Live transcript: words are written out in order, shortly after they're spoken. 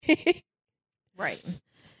Right.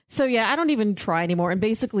 So, yeah, I don't even try anymore. And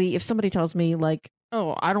basically, if somebody tells me, like,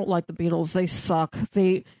 oh, I don't like the Beatles, they suck,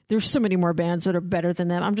 there's so many more bands that are better than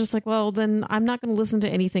them, I'm just like, well, then I'm not going to listen to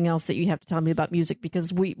anything else that you have to tell me about music,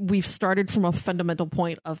 because we've started from a fundamental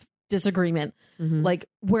point of disagreement. Like,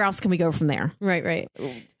 where else can we go from there? Right.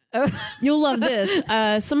 You'll love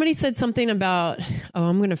this. Somebody said something about,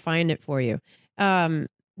 I'm going to find it for you.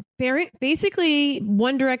 Basically,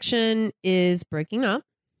 One Direction is breaking up.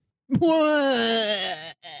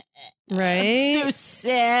 Right? I'm so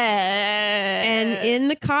sad. And in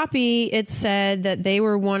the copy, it said that they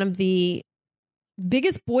were one of the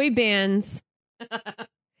biggest boy bands.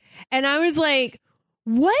 And I was like,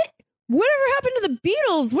 what? Whatever happened to the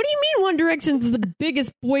Beatles? What do you mean One Direction's the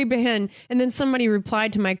biggest boy band? And then somebody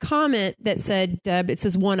replied to my comment that said, Deb, it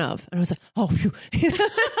says one of. And I was like, oh, phew.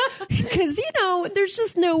 Because, there's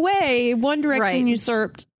just no way One Direction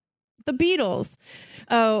usurped the Beatles.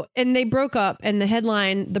 Oh, and they broke up. And the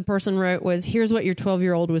headline the person wrote was, here's what your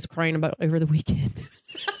 12-year-old was crying about over the weekend.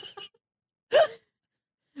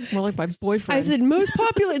 More like my boyfriend. I said, most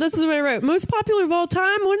popular, this is what I wrote, most popular of all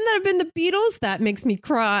time, wouldn't that have been the Beatles? That makes me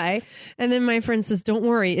cry. And then my friend says, don't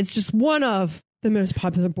worry, it's just one of the most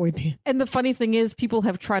popular boy band. And the funny thing is, people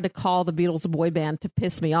have tried to call the Beatles a boy band to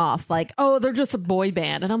piss me off. Like, oh, they're just a boy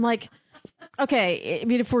band. And I'm like, okay, I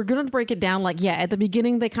mean, if we're going to break it down, like, yeah, at the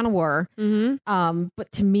beginning they kind of were.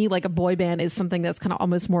 But to me, like, a boy band is something that's kind of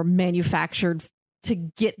almost more manufactured to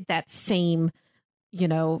get that same,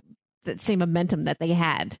 that same momentum that they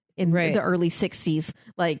had in the early 60s.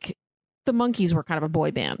 Like, the Monkees were kind of a boy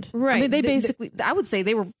band. Right. I mean, they basically, I would say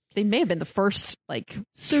they may have been the first, like,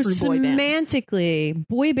 so true boy band. Semantically,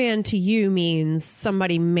 boy band to you means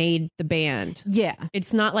somebody made the band. Yeah.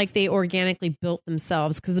 It's not like they organically built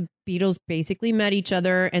themselves, because the Beatles basically met each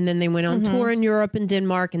other and then they went on tour in Europe and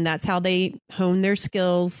Denmark, and that's how they honed their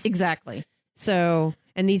skills. Exactly. So,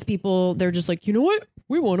 and these people, they're just like, you know what?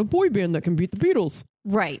 We want a boy band that can beat the Beatles.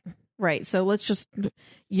 Right. So let's just,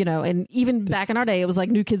 and even back in our day, it was like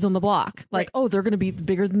New Kids on the Block. Like, oh, they're going to be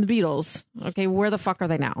bigger than the Beatles. Okay, where the fuck are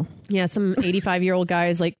they now? Yeah, some 85-year-old guy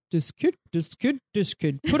is like, this kid.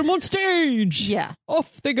 Put them on stage. Yeah.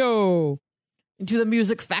 Off they go. Into the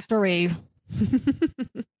music factory.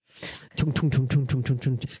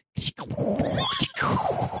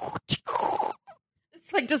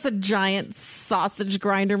 It's like just a giant sausage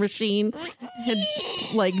grinder machine. And,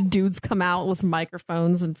 like, dudes come out with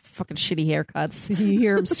microphones and fucking shitty haircuts. You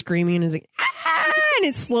hear him screaming, and, and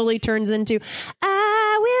it slowly turns into,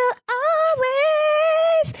 I will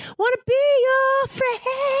always want to be your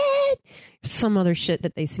friend. Some other shit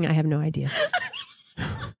that they sing. I have no idea.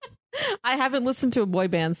 I haven't listened to a boy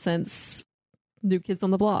band since New Kids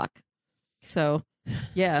on the Block. So,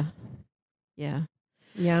 yeah. Yeah,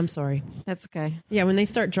 I'm sorry. That's okay. Yeah, when they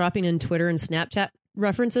start dropping in Twitter and Snapchat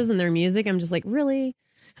references in their music, I'm just like, really?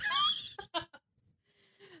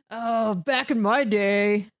 Oh, back in my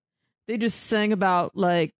day, they just sang about,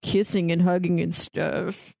 like, kissing and hugging and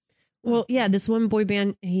stuff. Well, yeah, this one boy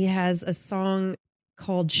band, he has a song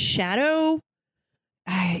called Shadow.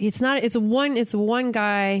 It's one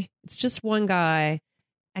guy. It's just one guy.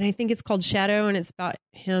 And I think it's called Shadow, and it's about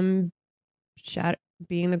him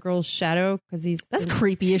being the girl's shadow, because that's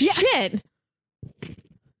creepy as shit.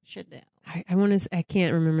 Shit down. I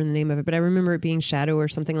can't remember the name of it, but I remember it being Shadow or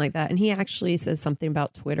something like that. And he actually says something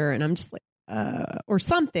about Twitter, and I'm just like, or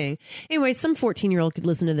something. Anyway, some 14-year-old could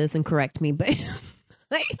listen to this and correct me, but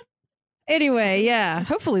anyway, yeah.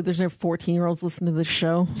 Hopefully there's no 14-year-olds listening to this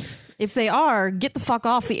show. If they are, get the fuck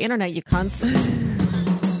off the internet, you cunts.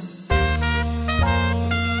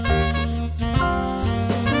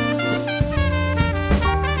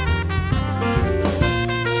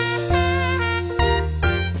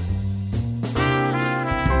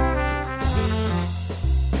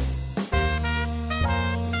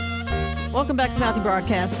 Welcome back to Mouthy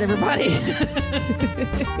Broadcast, everybody.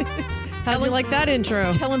 How'd you like that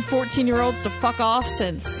intro? Telling 14-year-olds to fuck off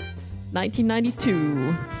since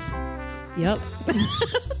 1992. Yep.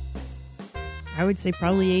 I would say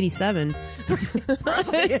probably 87.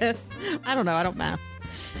 Yeah. I don't know. I don't math.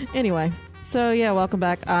 Anyway, so yeah, welcome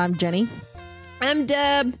back. I'm Jenny. I'm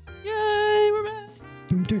Deb. Yay, we're back.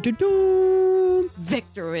 Doom, doom, doom, doom.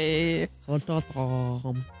 Victory.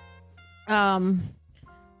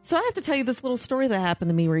 So I have to tell you this little story that happened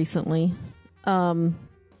to me recently. And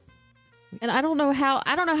I don't know how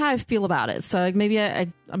I feel about it. So maybe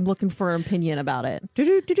I'm looking for an opinion about it.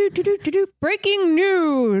 Breaking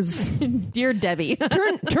news. Dear Debbie.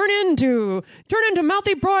 turn into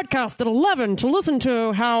Mouthy Broadcast at 11 to listen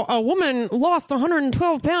to how a woman lost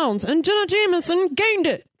 112 pounds and Jenna Jameson gained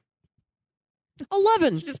it.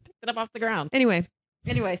 11. She just picked it up off the ground. Anyway,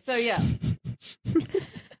 So yeah.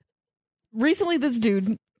 Recently, this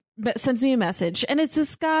dude sends me a message, and it's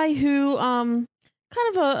this guy who, kind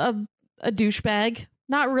of a douchebag,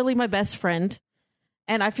 not really my best friend.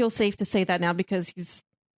 And I feel safe to say that now because he's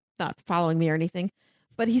not following me or anything.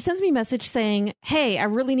 But he sends me a message saying, hey, I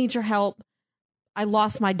really need your help. I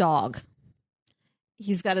lost my dog.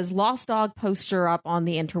 He's got his lost dog poster up on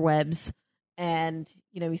the interwebs. And,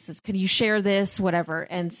 he says, can you share this? Whatever.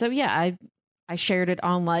 And so, yeah, I shared it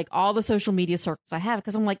on like all the social media circles I have.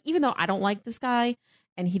 Because I'm like, even though I don't like this guy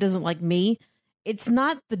and he doesn't like me, it's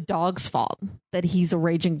not the dog's fault that he's a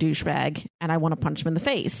raging douchebag and I want to punch him in the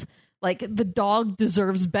face. Like, the dog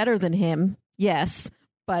deserves better than him, yes,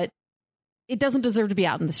 but it doesn't deserve to be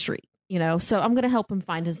out in the street, So I'm going to help him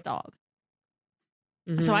find his dog.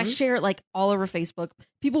 Mm-hmm. So I share it, like, all over Facebook.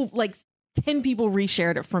 People, like, 10 people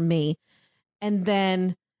reshared it from me. And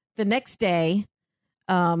then the next day,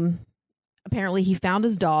 apparently he found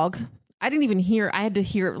his dog. I didn't even hear. I had to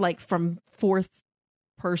hear, like, from fourth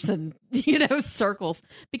person, circles.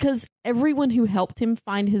 Because everyone who helped him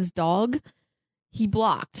find his dog, he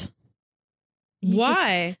blocked.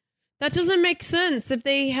 Why? That doesn't make sense. If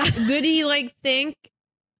they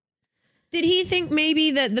did he think maybe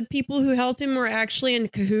that the people who helped him were actually in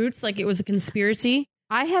cahoots, like it was a conspiracy?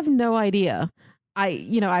 I have no idea.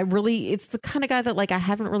 It's the kind of guy that like I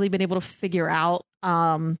haven't really been able to figure out.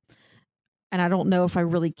 And I don't know if I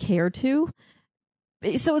really care to.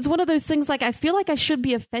 So it's one of those things like I feel like I should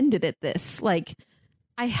be offended at this. Like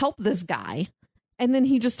I help this guy and then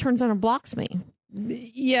he just turns on and blocks me.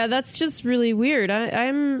 Yeah, that's just really weird.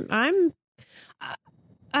 I'm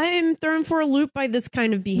thrown for a loop by this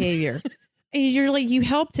kind of behavior. And you're like, you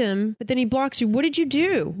helped him, but then he blocks you. What did you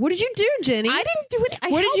do? What did you do, Jenny? I didn't do it.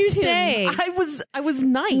 What did you say? I was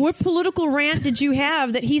nice. What political rant did you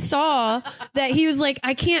have that he saw that he was like,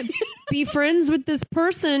 I can't be friends with this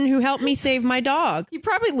person who helped me save my dog? You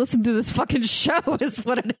probably listened to this fucking show is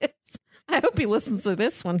what it is. I hope he listens to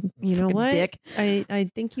this one. You know what? Dick.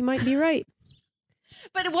 I think you might be right.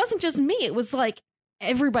 But it wasn't just me. It was like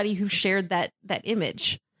everybody who shared that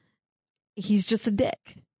image. He's just a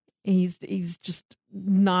dick. He's just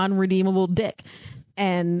non-redeemable dick.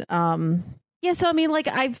 And so I mean, like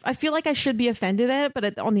I feel like I should be offended at it,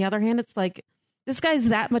 but on the other hand, it's like this guy's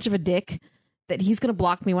that much of a dick that he's gonna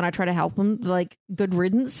block me when I try to help him. Like, good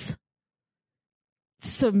riddance.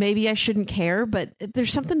 So maybe I shouldn't care, but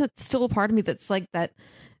there's something that's still a part of me that's like that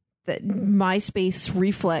MySpace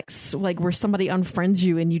reflex, like where somebody unfriends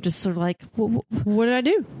you and you just sort of like, what did I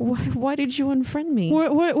do? Why did you unfriend me?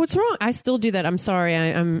 What's wrong? I still do that. I'm sorry.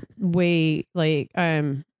 I'm way like,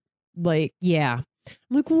 yeah. I'm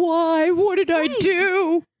like, why? What did I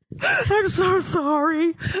do? I'm so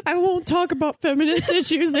sorry. I won't talk about feminist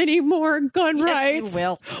issues anymore. Gun rights. You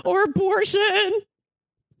will. Or abortion.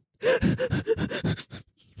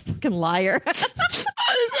 Fucking liar. I'm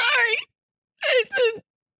sorry.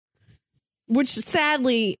 Which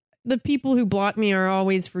sadly, the people who block me are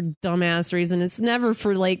always for dumbass reason. It's never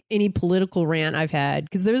for like any political rant I've had,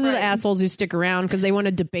 because those are the assholes who stick around because they want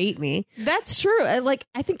to debate me. That's true. Like,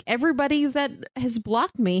 I think everybody that has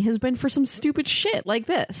blocked me has been for some stupid shit like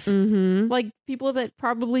this. Mm-hmm. Like people that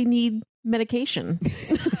probably need medication.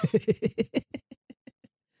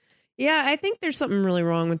 Yeah, I think there's something really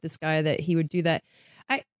wrong with this guy that he would do that.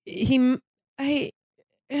 I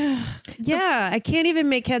can't even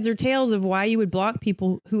make heads or tails of why you would block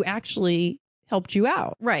people who actually helped you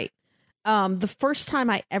out. Right. The first time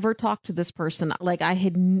I ever talked to this person, like I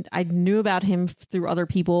knew about him through other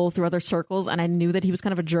people, through other circles, and I knew that he was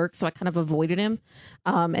kind of a jerk, so I kind of avoided him.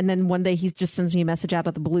 And then one day he just sends me a message out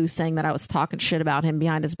of the blue saying that I was talking shit about him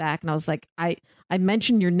behind his back, and I was like, I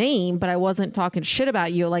mentioned your name, but I wasn't talking shit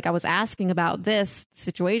about you. Like, I was asking about this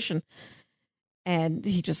situation, and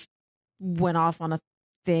he just went off on a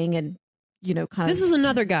thing, and kind of. This is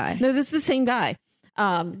another guy. No, this is the same guy.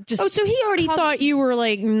 So he already thought you were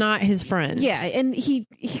like not his friend. Yeah, and he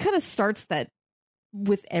kind of starts that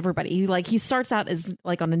with everybody. He starts out as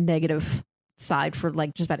like on a negative side for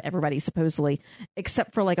like just about everybody supposedly,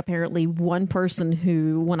 except for like apparently one person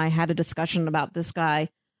who, when I had a discussion about this guy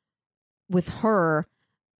with her,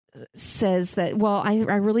 says that, well, I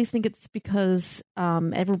really think it's because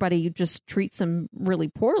everybody just treats him really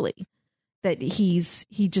poorly, that he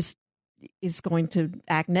just is going to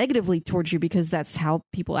act negatively towards you because that's how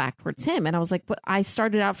people act towards him. And I was like, but I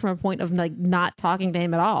started out from a point of like not talking to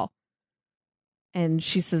him at all. And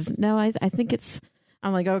she says, no, I think it's,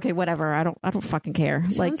 I'm like, okay, whatever. I don't fucking care.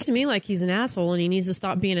 Sounds to me like he's an asshole and he needs to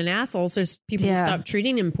stop being an asshole so people stop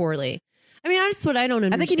treating him poorly. I mean, that's what I don't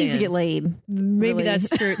understand. I think he needs to get laid. Maybe really. that's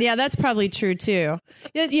true. Yeah, that's probably true too.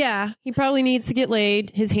 Yeah, he probably needs to get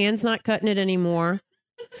laid. His hand's not cutting it anymore.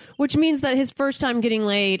 Which means that his first time getting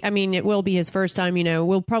laid, I mean, it will be his first time,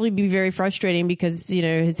 will probably be very frustrating because,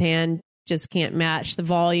 his hand just can't match the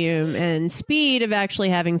volume and speed of actually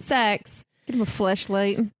having sex. Get him a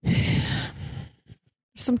fleshlight.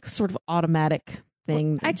 Some sort of automatic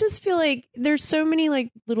thing. I just feel like there's so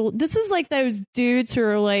many this is like those dudes who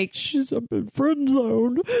are like, she's up in friend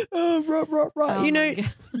zone. Rah, rah, rah. Oh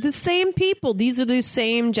the same people. These are the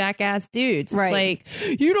same jackass dudes. Right. It's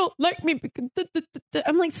like, you don't like me.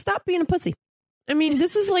 I'm like, stop being a pussy. I mean,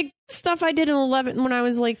 this is like stuff I did in 11 when I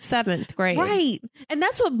was like 7th grade. Right. And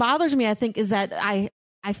that's what bothers me, I think, is that I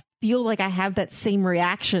feel like I have that same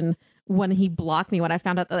reaction when he blocked me, when I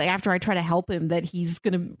found out that after I try to help him that he's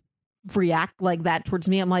going to react like that towards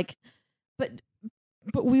me. I'm like, but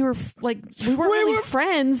we were we weren't really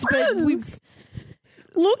friends, but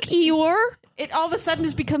look, Eeyore. It all of a sudden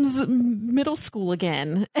just becomes middle school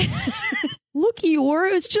again. Look, Eeyore,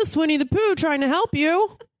 it was just Winnie the Pooh trying to help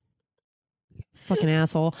you. Fucking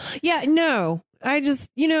asshole. Yeah, no. I just,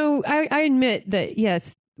 I admit that,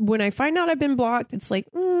 yes, when I find out I've been blocked, it's like,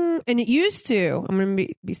 and it used to, I'm going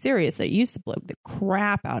to be serious, that it used to blow the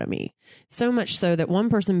crap out of me. So much so that one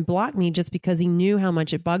person blocked me just because he knew how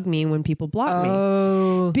much it bugged me when people blocked me.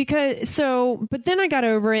 But then I got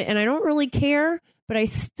over it and I don't really care, but I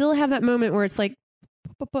still have that moment where it's like,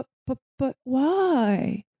 but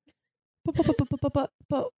why? But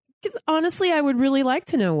because honestly, I would really like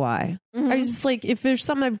to know why. Mm-hmm. I just like, if there's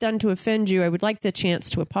something I've done to offend you, I would like the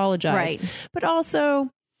chance to apologize. Right. But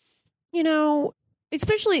also,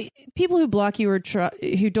 especially people who block you or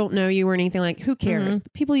who don't know you or anything, like, who cares? Mm-hmm.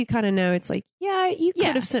 People you kind of know, it's like, yeah, you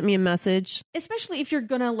could have sent me a message. Especially if you're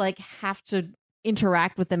going to have to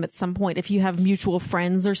interact with them at some point, if you have mutual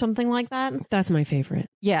friends or something like that. That's my favorite.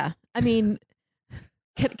 Yeah. I mean,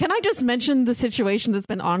 can I just mention the situation that's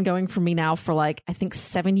been ongoing for me now for I think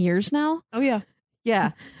 7 years now? Oh, yeah.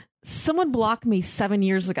 Yeah. Someone blocked me 7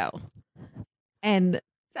 years ago. And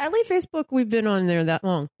sadly, Facebook, we've been on there that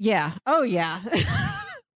long. Yeah. Oh, yeah.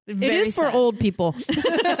 It is for old people.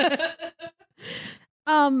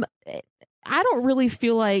 I don't really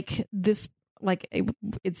feel like this,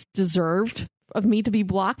 it's deserved of me to be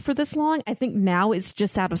blocked for this long. I think now it's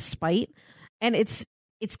just out of spite. And it's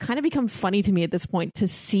kind of become funny to me at this point to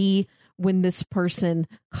see when this person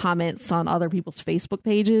comments on other people's Facebook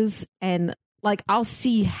pages, and I'll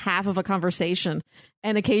see half of a conversation,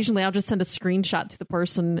 and occasionally I'll just send a screenshot to the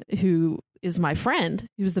person who is my friend,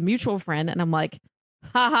 who's the mutual friend, and I'm like,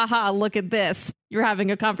 ha ha ha, look at this. You're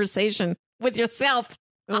having a conversation with yourself.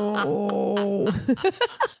 Oh.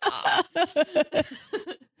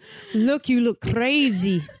 Look, you look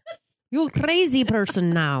crazy. You're a crazy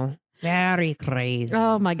person now. Very crazy.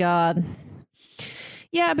 Oh my God.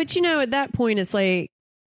 Yeah, but at that point it's like,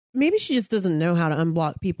 maybe she just doesn't know how to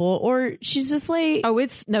unblock people, or she's just like, oh,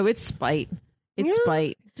 it's spite. It's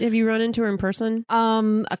spite. Have you run into her in person?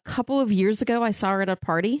 A couple of years ago, I saw her at a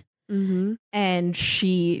party, and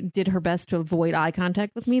she did her best to avoid eye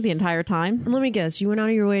contact with me the entire time. And let me guess, you went out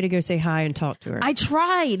of your way to go say hi and talk to her. I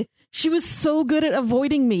tried. She was so good at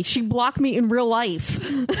avoiding me. She blocked me in real life.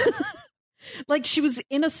 She was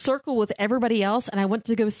in a circle with everybody else, and I went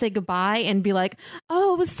to go say goodbye and be like,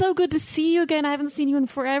 oh, it was so good to see you again. I haven't seen you in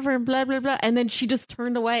forever, and blah, blah, blah. And then she just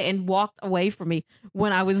turned away and walked away from me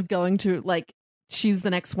when I was going to, she's the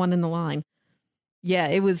next one in the line. Yeah,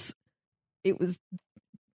 it was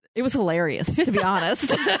hilarious, to be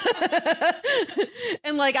honest.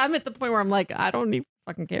 And I'm at the point where I'm like, I don't even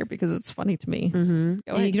fucking care because it's funny to me. Mm-hmm.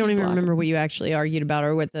 Go ahead, you don't even remember what you actually argued about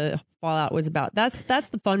or what the fallout was about. That's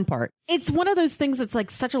the fun part. It's one of those things that's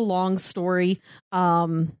such a long story.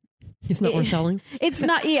 It's not worth telling. It's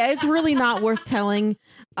not. Yeah, it's really not worth telling.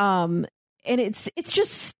 And it's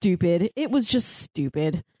just stupid. It was just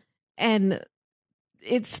stupid, and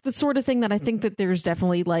it's the sort of thing that I think that there's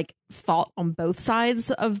definitely fault on both sides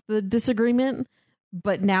of the disagreement,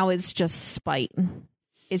 but now it's just spite.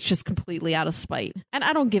 It's just completely out of spite, and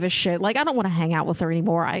I don't give a shit. I don't want to hang out with her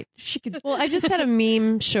anymore. She could. Well, I just had a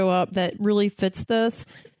meme show up that really fits this.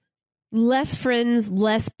 Less friends,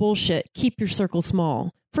 less bullshit. Keep your circle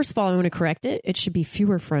small. First of all, I want to correct it. It should be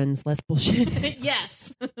fewer friends, less bullshit.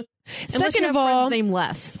 Yes. Second of all, name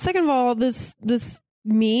less. Second of all, this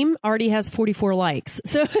meme already has 44 likes.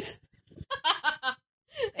 So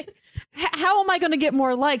how am I going to get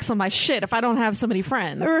more likes on my shit if I don't have so many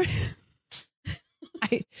friends?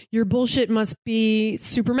 Your bullshit must be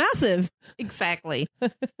super massive. Exactly. I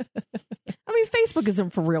mean, Facebook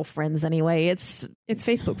isn't for real friends anyway. It's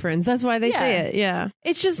Facebook friends. That's why they say it. Yeah.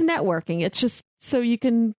 It's just networking. It's just so you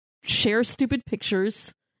can share stupid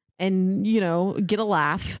pictures and, get a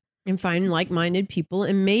laugh. And find like-minded people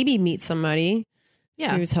and maybe meet somebody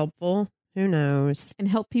who's helpful. Who knows? And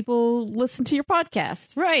help people listen to your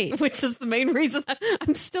podcast. Right. Which is the main reason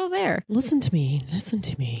I'm still there. Listen to me.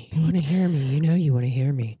 You want to hear me. You want to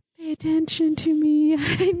hear me. Pay attention to me.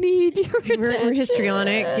 I need your attention. We're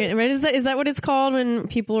histrionic. Right? Is that what it's called when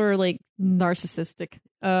people are like narcissistic?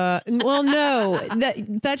 Well, no,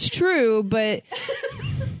 that's true, but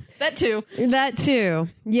that too.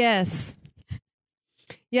 Yes.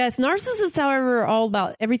 Yes, narcissists, however, are all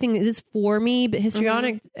about everything that is for me, but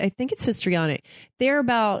histrionic, I think it's histrionic. They're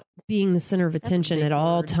about being the center of attention at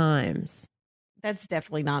all times. That's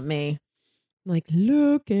definitely not me. Like,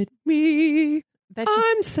 look at me.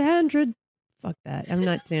 I'm Sandra. Fuck that. I'm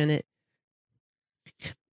not doing it.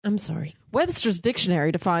 I'm sorry. Webster's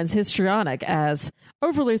Dictionary defines histrionic as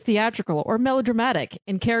overly theatrical or melodramatic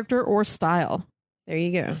in character or style. There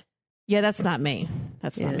you go. Yeah, that's not me.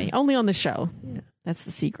 That's not me. Only on the show. Yeah. That's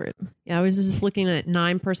the secret. Yeah, I was just looking at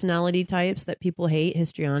 9 personality types that people hate.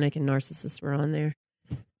 Histrionic and narcissists were on there.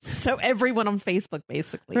 So everyone on Facebook,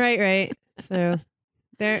 basically. Right. So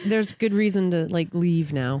there's good reason to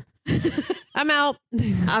leave now. I'm out.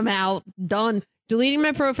 Done. Deleting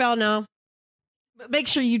my profile now. But make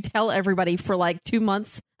sure you tell everybody for 2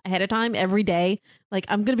 months ahead of time, every day.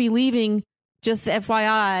 I'm going to be leaving. Just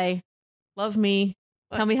FYI. Love me.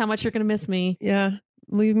 Tell me how much you're going to miss me. Yeah.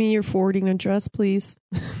 Leave me your forwarding address, please.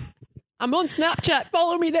 I'm on Snapchat.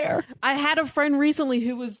 Follow me there. I had a friend recently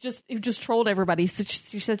who just trolled everybody.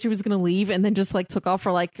 She said she was going to leave and then just took off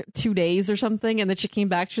for 2 days or something. And then she came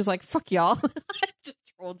back. She was like, fuck y'all. I just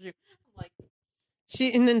trolled you. I'm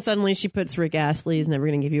and then suddenly she puts Rick Astley is never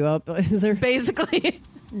going to give you up. Is there basically?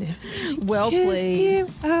 Well played.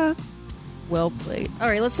 Well played. All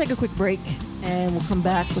right, let's take a quick break, and we'll come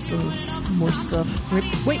back with some more stuff.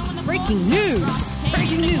 Wait, breaking news!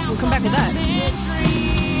 Breaking news! We'll come back with that.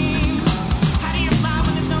 How do you fly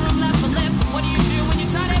when there's no room left for lift? What do you do when you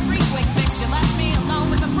try every quick fix? You left me alone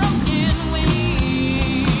with a broken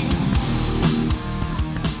wing.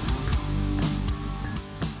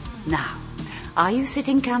 Now, are you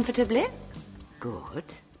sitting comfortably? Good.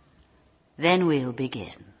 Then we'll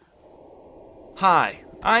begin. Hi,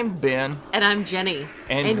 I'm Ben. And I'm Jenny.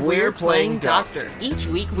 And we're playing Doctor. Each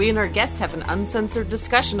week, we and our guests have an uncensored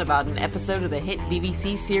discussion about an episode of the hit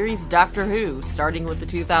BBC series Doctor Who, starting with the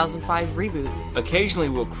 2005 reboot. Occasionally,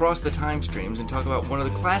 we'll cross the time streams and talk about one of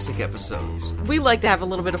the classic episodes. We like to have a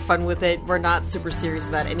little bit of fun with it. We're not super serious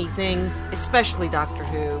about anything, especially Doctor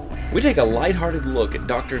Who. We take a lighthearted look at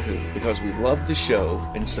Doctor Who because we love the show,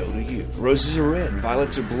 and so do you. Roses are red,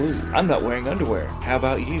 violets are blue. I'm not wearing underwear. How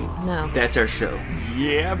about you? No. That's our show.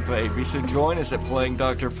 Yeah, baby. So join us at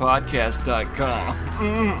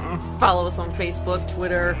playingdoctorpodcast.com. Follow us on Facebook,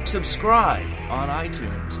 Twitter. Subscribe on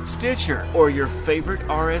iTunes, Stitcher, or your favorite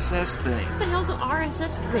RSS thing. What the hell's an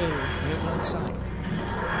RSS thing? We have one site.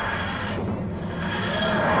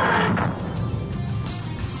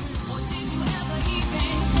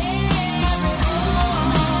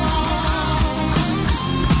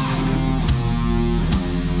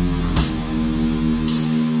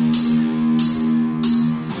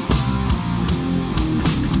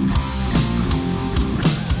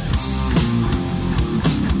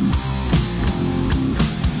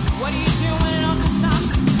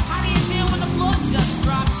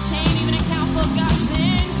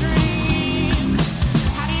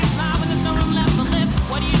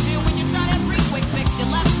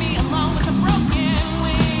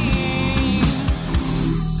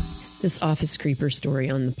 This office creeper story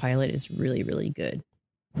on the pilot is really, really good.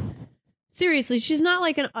 Seriously, she's not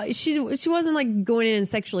she wasn't going in and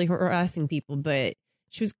sexually harassing people, but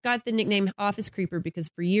she got the nickname office creeper because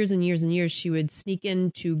for years and years and years she would sneak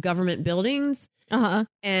into government buildings.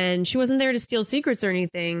 And she wasn't there to steal secrets or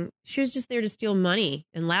anything. She was just there to steal money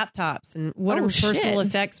and laptops and whatever personal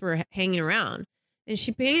effects were hanging around. And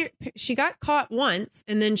she got caught once,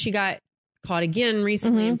 and then she got caught again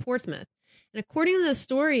recently in Portsmouth. And according to the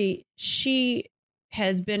story, she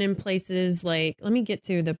has been in places let me get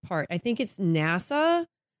to the part. I think it's NASA.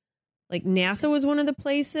 NASA was one of the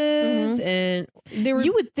places, and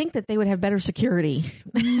you would think that they would have better security.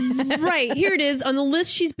 Right. Here it is. On the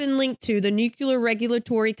list she's been linked to: the Nuclear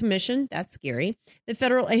Regulatory Commission, that's scary, the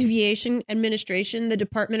Federal Aviation Administration, the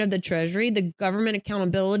Department of the Treasury, the Government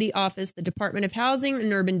Accountability Office, the Department of Housing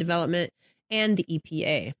and Urban Development, and the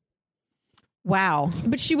EPA. Wow.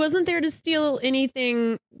 But she wasn't there to steal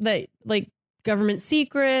anything that, like, government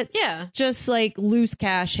secrets. Yeah. Just, like, loose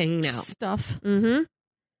cash hanging out. Stuff. Mm-hmm.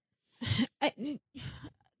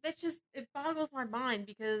 That's just, it boggles my mind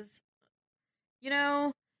because,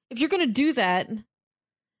 if you're going to do that,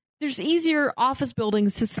 there's easier office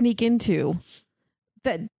buildings to sneak into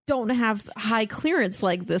that don't have high clearance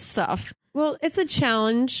like this stuff. Well, it's a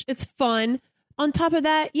challenge. It's fun. On top of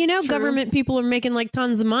that, True. government people are making, like,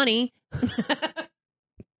 tons of money.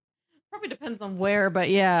 Probably depends on where, but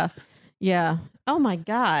yeah. Yeah. Oh my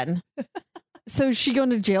God. So is she going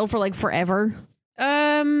to jail for like forever?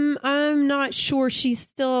 I'm not sure. She's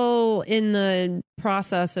still in the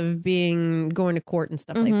process of going to court and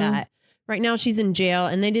stuff like that. Right now she's in jail,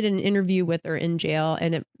 and they did an interview with her in jail.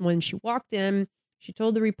 And when she walked in, she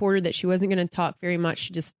told the reporter that she wasn't going to talk very much.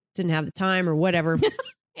 She just didn't have the time or whatever.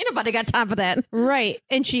 Ain't nobody got time for that. Right.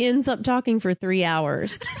 And she ends up talking for 3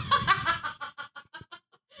 hours.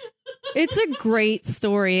 It's a great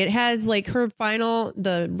story. It has like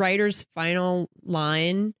the writer's final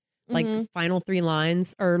line, like final 3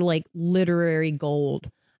 lines are like literary gold.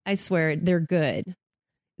 I swear they're good.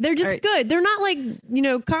 They're just good. They're not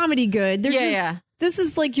like, comedy good. They're This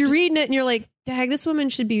is like you're reading it and you're like, dag, this woman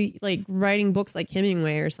should be like writing books like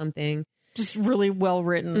Hemingway or something. Just really well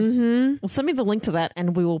written. Mm-hmm. Well, send me the link to that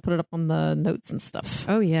and we will put it up on the notes and stuff.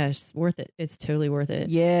 Oh, yeah. It's worth it. It's totally worth it.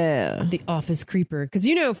 Yeah. The Office Creeper. Because,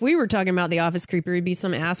 if we were talking about the Office Creeper, it'd be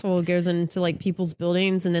some asshole who goes into like people's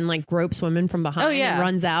buildings and then like gropes women from behind and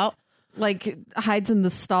runs out. Like hides in the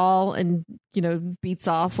stall and, beats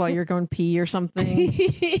off while you're going pee or something.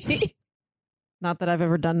 Not that I've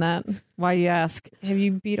ever done that. Why do you ask? Have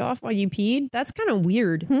you beat off while you peed? That's kind of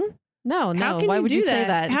weird. No. How can Why would you do say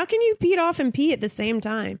that? How can you beat off and pee at the same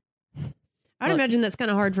time? I'd imagine that's kind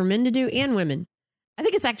of hard for men to do and women. I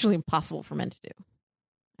think it's actually impossible for men to do.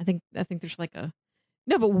 I think there's like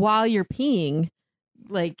but while you're peeing,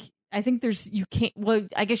 like I think you can't. Well,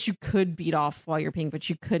 I guess you could beat off while you're peeing, but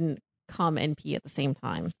you couldn't come and pee at the same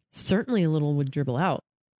time. Certainly, a little would dribble out.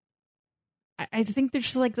 I think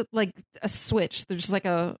there's like a switch. There's like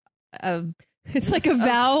a it's like a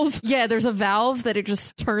valve. Yeah, there's a valve that it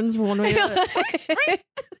just turns one way.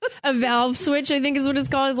 A valve switch, I think is what it's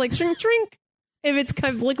called. It's like shrink, shrink. If it's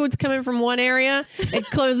liquid's coming from one area, it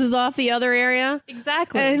closes off the other area.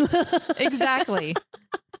 Exactly. Exactly.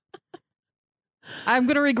 I'm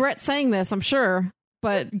going to regret saying this, I'm sure.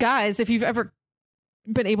 But guys, if you've ever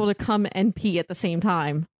been able to come and pee at the same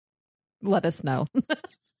time, let us know.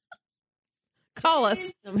 Call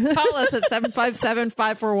us at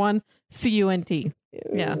 757-541-CUNT.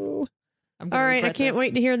 Yeah. All right. I can't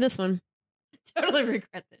wait to hear this one. Totally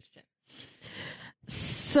regret this shit.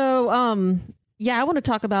 So, I want to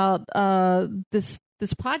talk about this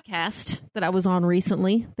podcast that I was on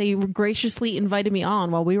recently. They graciously invited me on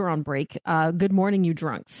while we were on break. Good Morning, You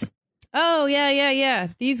Drunks. Oh, yeah.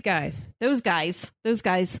 These guys. Those guys.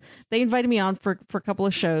 They invited me on for a couple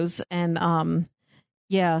of shows, and I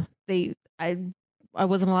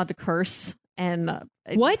wasn't allowed to curse, and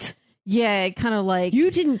what? Yeah, it kind of like you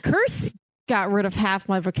didn't curse. Got rid of half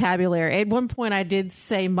my vocabulary. At one point, I did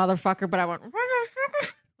say motherfucker, but I went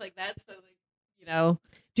like that. So,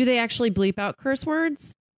 do they actually bleep out curse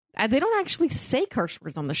words? They don't actually say curse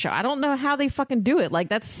words on the show. I don't know how they fucking do it. Like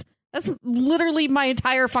that's literally my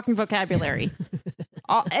entire fucking vocabulary.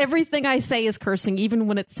 Everything I say is cursing, even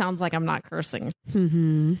when it sounds like I'm not cursing.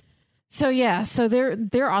 Mm-hmm. So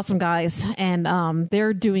they're awesome guys, and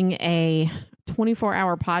they're doing a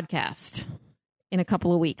 24-hour podcast in a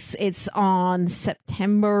couple of weeks. It's on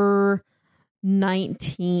September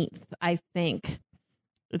 19th, I think.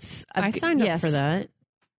 I signed up for that.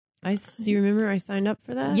 Do you remember I signed up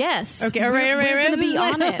for that? Yes. Okay. All right. We're going to be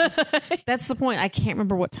on it. That's the point. I can't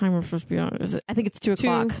remember what time we're supposed to be on. I think it's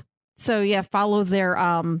 2:00. So yeah, follow their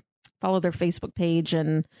Facebook page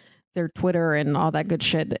and their Twitter and all that good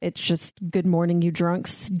shit. It's just Good Morning You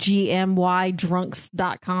Drunks,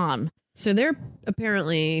 GMYDrunks.com. So they're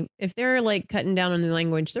apparently, if they're like cutting down on the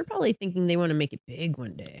language, they're probably thinking they want to make it big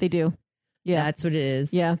one day. They do. Yeah. That's what it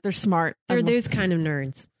is. Yeah, they're smart. They're those kind of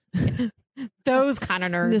nerds. Those kind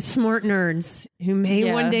of nerds. The smart nerds who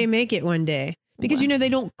may one day make it one day. Because, they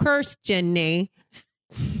don't curse, Jenny.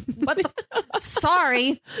 What the?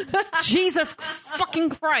 Sorry. Jesus fucking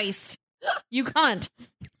Christ. You cunt.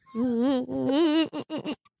 I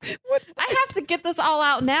have to get this all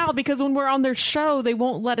out now because when we're on their show, they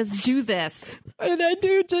won't let us do this. What did I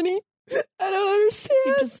do, Jenny? I don't understand.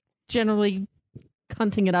 You're just generally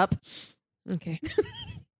cunting it up. Okay.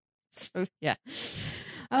 So, yeah.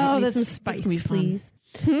 Oh, that's some spice, be fun. Please.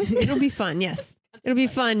 It'll be fun, yes. It'll be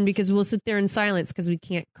fun because we'll sit there in silence because we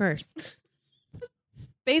can't curse.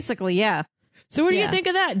 Basically, yeah. So what do you Yeah. think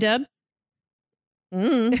of that, Deb?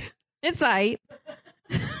 It's aight.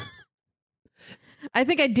 I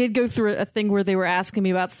think I did go through a thing where they were asking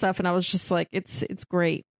me about stuff, and I was just like, "It's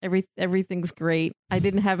great. Everything's great." I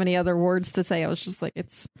didn't have any other words to say. I was just like,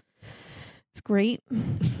 "It's great."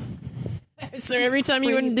 So every time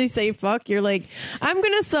you wanted to say fuck, you're like, I'm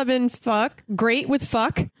gonna sub in fuck. Great with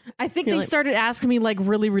fuck. I think You're they like- started asking me like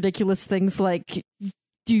really ridiculous things, like,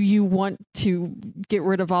 "Do you want to get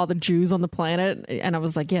rid of all the Jews on the planet?" And I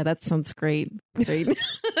was like, "Yeah, that sounds great." Great.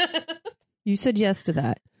 You said yes to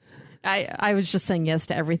that. I was just saying yes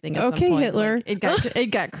to everything. At some Okay, point. Hitler. Like, it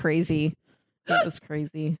got crazy. It was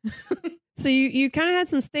crazy. So you kind of had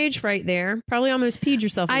some stage fright there. Probably almost peed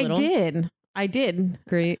yourself a I little. did.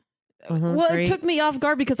 Great. Well, great. it took me off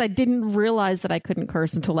guard because I didn't realize that I couldn't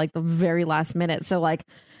curse until like the very last minute. So like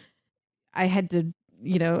I had to,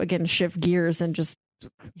 again, shift gears and just,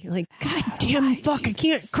 You're like, God damn, fuck, I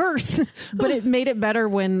can't curse. but it made it better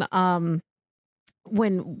when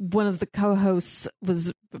one of the co-hosts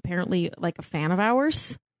was apparently like a fan of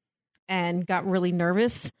ours and got really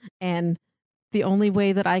nervous, and the only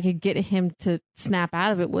way that I could get him to snap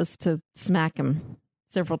out of it was to smack him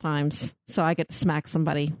several times. So I get to smack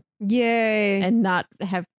somebody Yay. and not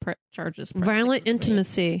have charges. pressed Violent against me.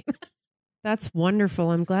 intimacy. That's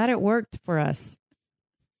wonderful. I'm glad it worked for us.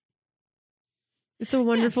 It's a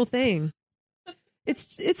wonderful thing.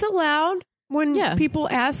 It's allowed when Yeah. people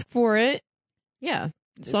ask for it, Yeah.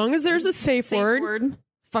 as long as there's a safe word.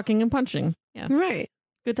 Fucking and punching. Yeah. Right.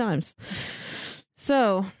 Good times.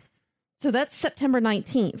 So that's September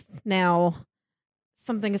 19th. Now,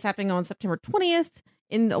 something is happening on September 20th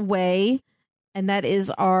in a way, and that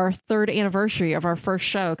is our 3rd anniversary of our first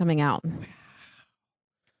show coming out.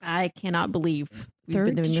 I cannot believe we've Third?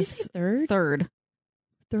 been doing Did you this. say third?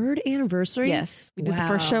 Third. Anniversary? Yes. We did the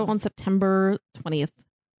first Wow. show on September 20th,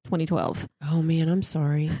 2012. Oh, man, I'm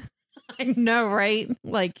sorry. I know, right?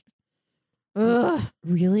 Like, ugh.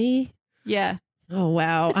 Really? Yeah. Oh,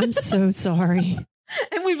 wow. I'm so sorry.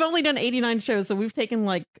 And we've only done 89 shows, so we've taken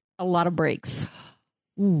like a lot of breaks.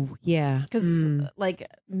 Ooh, yeah. Because like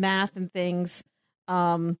math and things,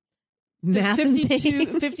 Math and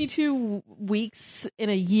 52 weeks in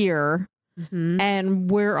a year, Mhm. and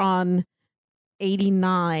we're on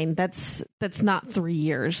 89. That's not 3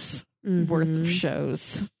 years worth of Mhm.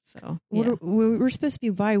 shows. So What yeah. are- we're supposed to be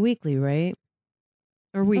bi-weekly, right?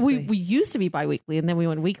 Or weekly? we used to be bi-weekly, and then we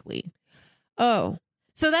went weekly. Oh,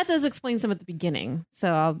 So that does explain some at the beginning.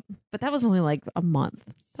 So, but that was only like a month.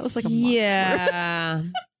 That was like a month. yeah.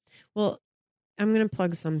 Well, I'm gonna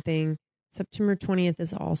plug something. September 20th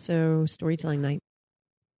is also storytelling night.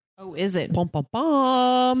 Oh, is it? Bum bum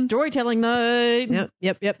bum. Storytelling night.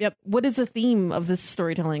 Yep. What is the theme of this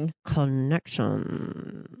storytelling?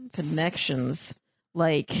 Connections.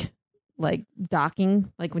 Like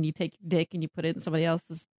docking, like when you take your dick and you put it in somebody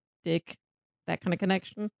else's dick, that kind of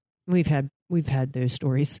connection. We've had those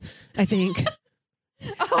stories. I think.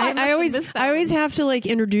 Oh, I always have to like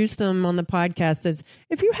introduce them on the podcast as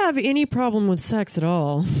if you have any problem with sex at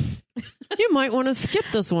all, you might want to skip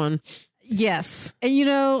this one. Yes. And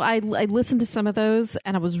I listened to some of those,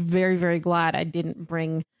 and I was very, very glad I didn't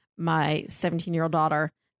bring my 17-year-old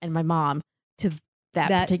daughter and my mom to that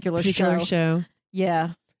particular show.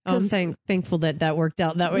 Yeah. I'm thankful that worked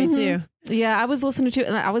out that way Mhm. too. Yeah, I was listening to it,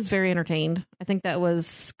 and I was very entertained. I think that was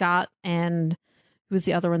Scott and who was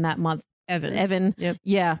the other one that month? Evan. Yep.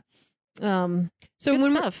 Yeah. So Good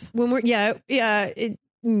when stuff. we're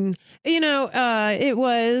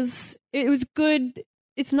it was good.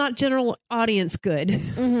 It's not general audience good.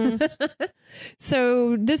 Mhm.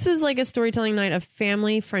 So this is like a storytelling night of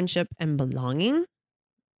family, friendship, and belonging.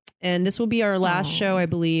 And this will be our last Aw. show, I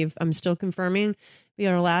believe. I'm still confirming. Be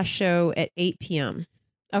our last show at 8 p.m.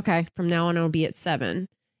 Okay. From now on, it'll be at 7.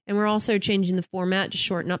 And we're also changing the format to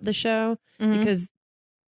shorten up the show Mhm. because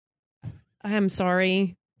I am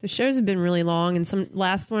sorry. The shows have been really long, and some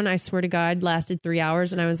last one, I swear to God, lasted 3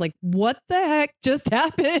 hours, and I was like, "What the heck just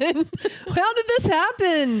happened? How did this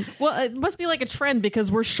happen?" Well, it must be like a trend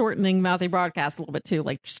because we're shortening Mouthy Broadcast a little bit too.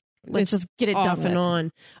 Like, let's just get it Off done and with.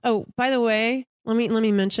 on. Oh, by the way, let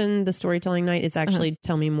me mention the storytelling night is actually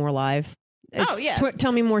Tell Me More Live. Oh, yeah.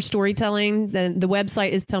 Tell Me More Storytelling. The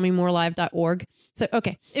website is tellmemorelive.org. So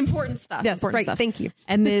okay, Important stuff. yes, important right. stuff. Thank you.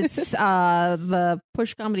 And it's the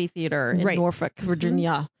Push Comedy Theater in Right. Norfolk,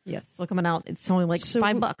 Virginia. Yes. So coming out, it's only like So-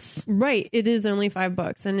 $5. Right. It is only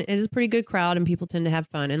 $5, and it is a pretty good crowd, and people tend to have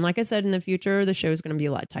fun. And like I said, in the future, the show is going to be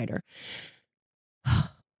a lot tighter.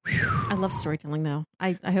 I love storytelling though.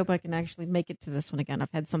 I hope I can actually make it to this one again.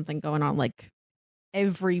 I've had something going on like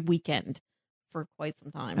every weekend for quite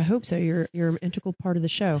some time. I hope so. You're an integral part of the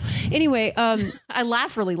show. Anyway, I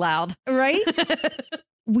laugh really loud. right?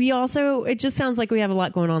 We also, it just sounds like we have a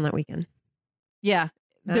lot going on that weekend. Yeah,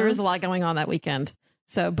 there Huh? is a lot going on that weekend.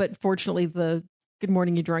 So, but fortunately, the Good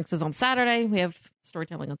Morning You Drunks is on Saturday. We have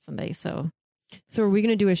storytelling on Sunday. So, So are we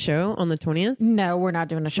going to do a show on the 20th? no, we're not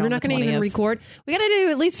doing a show. We're on not the going to even 20th. record. We got to do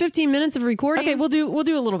at least 15 minutes of recording. Okay, we'll do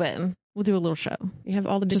a little bit. We'll do a little show. You have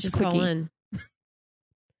all the Just a bitches call quickie. in.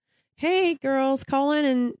 Hey, girls, call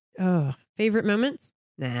in and favorite moments?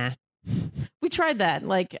 Nah. We tried that.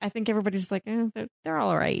 Like, I think everybody's just like, they're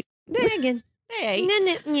all right. Again. Hey.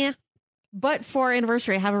 Yeah. But for our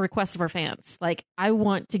anniversary, I have a request of our fans. Like, I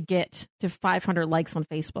want to get to 500 likes on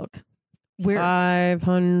Facebook. We're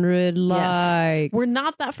 500 likes. we're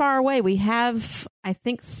not that far away. We have, I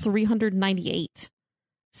think, 398.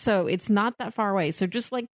 So it's not that far away. So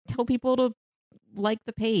just like tell people to like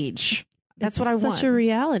the page. That's what I want. Such a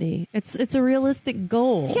reality. It's a realistic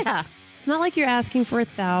goal. Yeah. It's not like you're asking for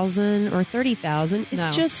 1,000 or 30,000. It's No.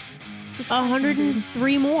 just Just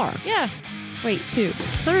 103 more. Yeah. Wait,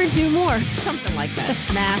 102 more. Something like that.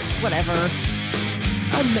 Math, whatever.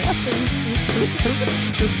 I'm mathing.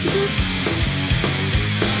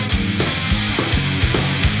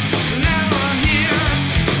 Now I'm here.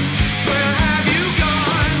 Where have you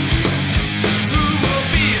gone? Who will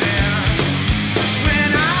be there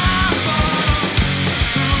when I fall?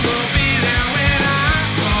 Who will be there when I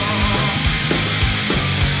fall?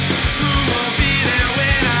 Who will be there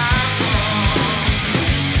when I fall?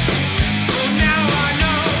 Oh, now I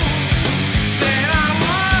know that I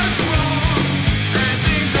was wrong, and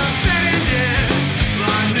things are said and did.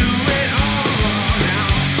 Well, I knew it all wrong now.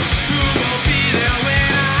 Who will be there when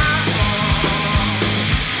I fall?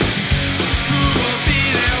 Who will be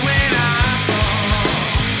there when I fall?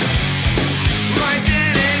 Right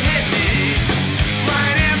then it hit me,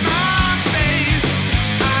 right in my face.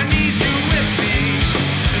 I need you with me,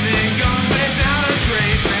 and then gone without a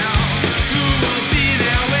trace now. Who will be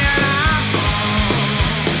there when I fall?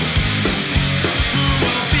 Who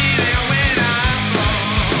will be there when I fall?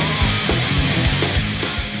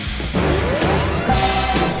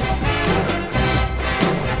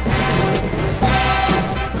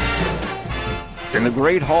 In the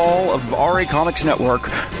great hall of RA Comics Network,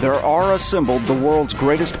 there are assembled the world's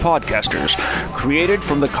greatest podcasters, created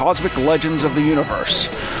from the cosmic legends of the universe.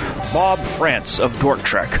 Bob France of Dork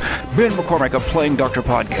Trek, Ben McCormick of Playing Doctor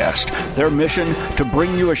Podcast. Their mission to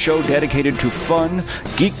bring you a show dedicated to fun,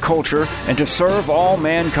 geek culture, and to serve all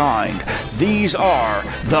mankind. These are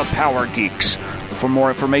the Power Geeks. For more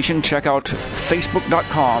information, check out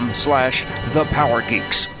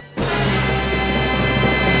facebook.com/thepowergeeks.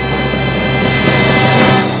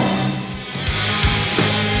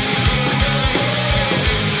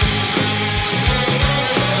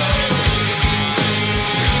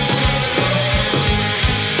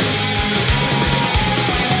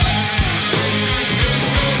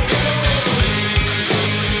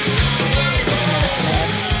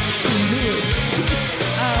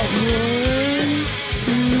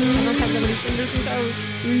 I don't have that many fingers and toes.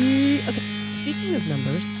 Okay. Speaking of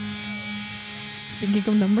numbers, Speaking of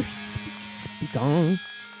numbers.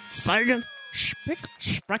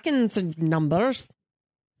 Spreckens numbers.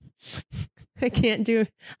 I can't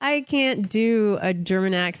do a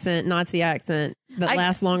German accent, Nazi accent that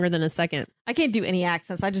lasts longer than a second. I can't do any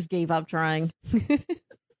accents. I just gave up trying.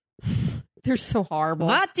 They're so horrible.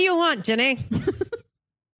 What do you want, Jenny?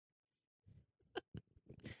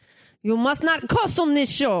 You must not cuss on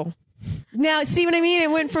this show. Now, see what I mean? It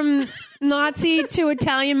went from Nazi to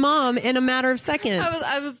Italian mom in a matter of seconds.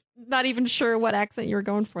 I was not even sure what accent you were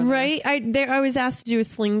going for. There. Right? I was asked to do a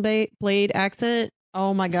sling blade accent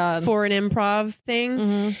Oh my god. for an improv thing.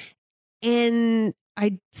 Mhm. And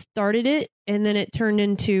I started it, and then it turned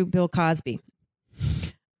into Bill Cosby.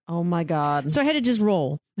 Oh my god. So I had to just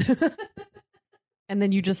roll. And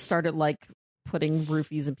then you just started like putting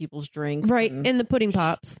roofies in people's drinks. Right. And And the pudding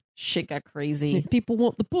pops. shit got crazy. People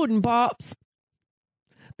want the pudding pops.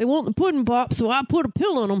 They want the pudding pops, so I put a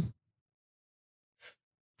pill on them.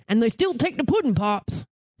 And they still take the pudding pops.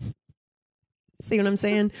 See what I'm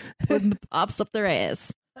saying? Putting the pops up their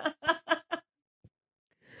ass.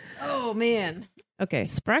 Oh man. Okay,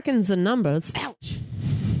 Sprackens and numbers. Ouch.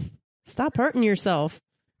 Stop hurting yourself.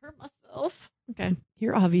 Hurt myself. Okay.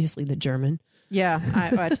 You're obviously the German. Yeah,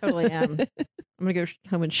 I totally am. I'm gonna go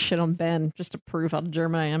home and shit on Ben just to prove how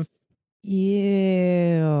German I am.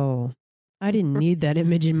 Ew. I didn't need that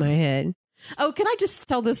image in my head. Oh, can I just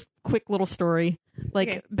tell this quick little story? Like,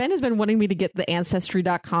 Okay. Ben has been wanting me to get the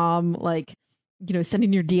Ancestry.com, like, you know, send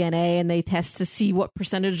in your DNA and they test to see what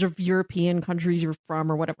percentage of European countries you're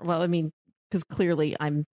from or whatever. Well, I mean, because clearly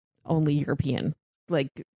I'm only European.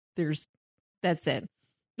 Like, that's it.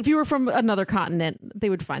 If you were from another continent, they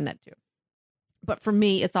would find that too. But for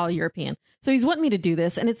me, it's all European. So he's wanting me to do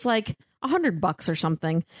this, and it's like $100 or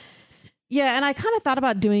something. Yeah, and I kind of thought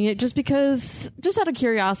about doing it just out of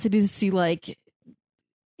curiosity to see like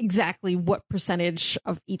exactly what percentage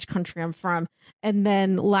of each country I'm from. And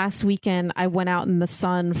then last weekend, I went out in the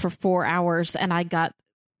sun for 4 hours, and I got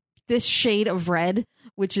this shade of red,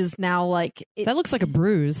 which is now like That looks like a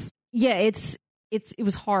bruise. Yeah, it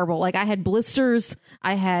was horrible. Like I had blisters.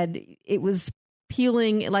 It was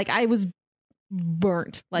peeling. Like I was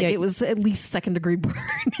burnt. Like it was at least 2nd degree burn.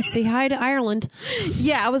 Say hi to Ireland.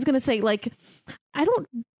 Yeah, I was gonna say, like, I don't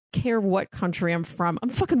care what country I'm from. I'm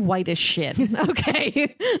fucking white as shit.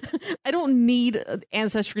 Okay, I don't need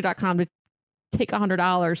Ancestry.com to take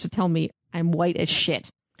 $100 to tell me I'm white as shit.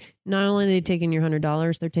 Not only are they taking your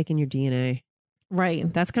 $100, they're taking your DNA.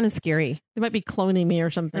 Right. That's kind of scary. They might be cloning me or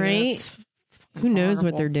something. Right? That's Who knows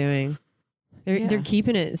what horrible. they're doing? They're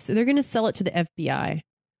keeping it. So they're going to sell it to the FBI.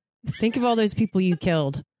 Think of all those people you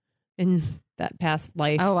killed in that past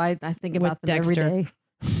life. Oh, I think about with them every Dexter. day.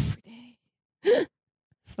 Every day.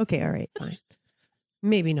 Okay, all right, fine.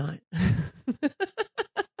 Maybe not.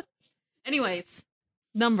 Anyways,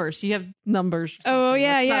 numbers. You have numbers. or Oh, something.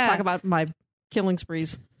 yeah, Let's yeah. not talk about my killing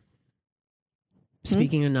sprees.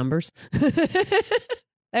 Speaking of numbers.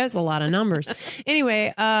 That's a lot of numbers.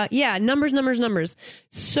 Anyway, numbers.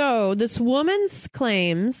 So this woman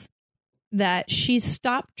claims that she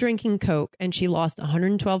stopped drinking Coke and she lost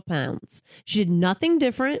 112 pounds. She did nothing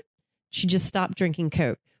different. She just stopped drinking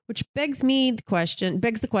Coke, which begs the question,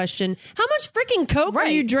 how much freaking Coke are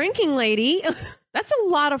you drinking, lady? That's a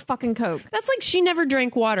lot of fucking Coke. That's like she never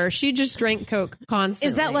drank water. She just drank Coke constantly.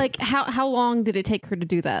 Is that like, how long did it take her to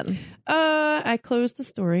do that? I closed the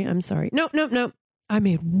story. I'm sorry. No. I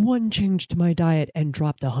made one change to my diet and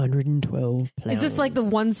dropped 112 pounds. Is this like the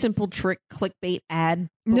one simple trick clickbait ad?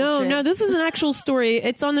 No, bullshit? this is an actual story.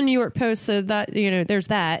 It's on the New York Post, so that, there's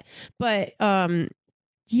that. But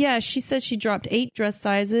yeah, she says she dropped 8 dress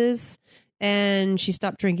sizes and she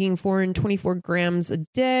stopped drinking 424 grams a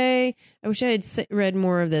day. I wish I had read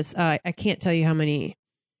more of this. I can't tell you how many.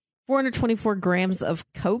 424 grams of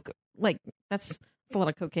Coke? Like, that's a lot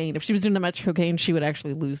of cocaine. If she was doing that much cocaine, she would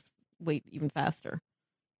actually lose weight even faster.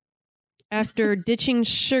 After ditching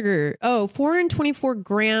sugar. 424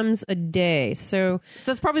 grams a day. So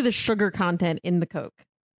that's probably the sugar content in the Coke.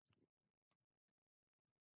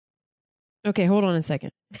 Okay, hold on a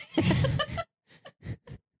second.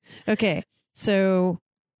 Okay, so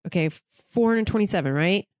 427,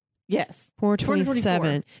 right? Yes.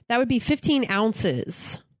 427. That would be 15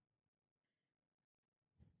 ounces.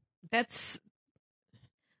 That's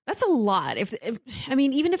a lot. If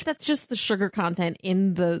even if that's just the sugar content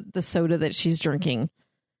in the soda that she's drinking,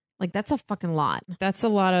 like that's a fucking lot. That's a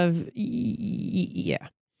lot of yeah.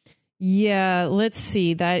 Let's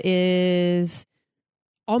see. That is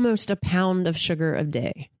almost a pound of sugar a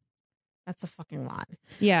day. That's a fucking lot.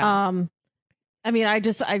 Yeah. I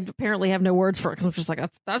apparently have no words for it because I'm just like,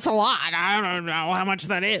 that's a lot. I don't know how much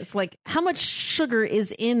that is. Like, how much sugar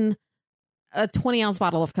is in a 20-ounce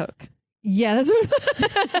bottle of Coke? Yeah, that's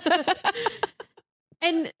what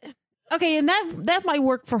and that might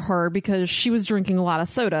work for her because she was drinking a lot of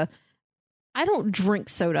soda. I don't drink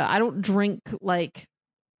soda. I don't drink like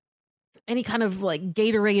any kind of like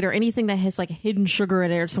Gatorade or anything that has like hidden sugar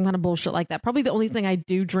in it or some kind of bullshit like that. Probably the only thing I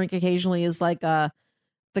do drink occasionally is like the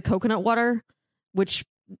coconut water, which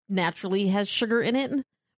naturally has sugar in it,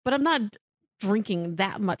 but I'm not drinking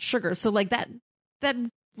that much sugar. So like that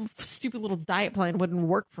stupid little diet plan wouldn't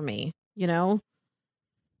work for me,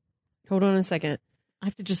 Hold on a second. I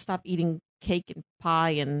have to just stop eating cake and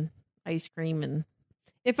pie and ice cream. And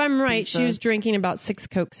if I'm right, pizza. she was drinking about 6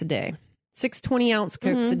 Cokes a day. 6 20-ounce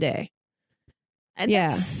Cokes a day.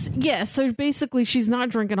 And so basically she's not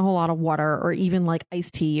drinking a whole lot of water or even like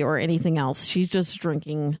iced tea or anything else. She's just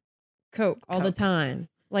drinking Coke all the time.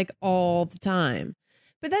 Like all the time.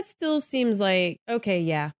 But that still seems like, okay,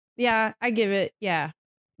 yeah, I give it. Yeah,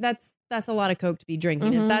 that's a lot of Coke to be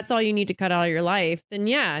drinking. If that's all you need to cut out of your life, then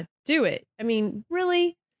yeah, do it. I mean,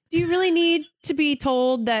 really? Do you really need to be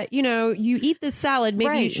told that, you eat this salad,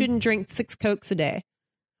 maybe you shouldn't drink 6 Cokes a day?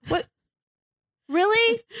 What?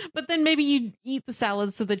 Really? But then maybe you eat the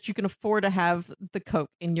salad so that you can afford to have the Coke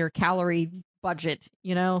in your calorie budget,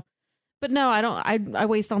 But no, I don't. I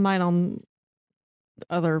waste all mine on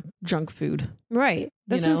other junk food. Right.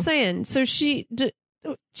 That's what I'm saying. So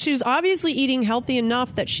she's obviously eating healthy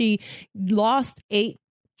enough that she lost 8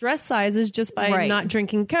 dress sizes just by Right. not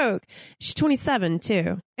drinking Coke. She's 27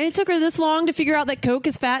 too. And it took her this long to figure out that Coke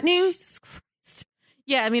is fattening.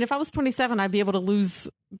 Yeah, I mean, if I was 27, I'd be able to lose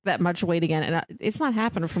that much weight again, and it's not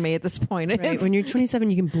happening for me at this point. Right. When you're 27,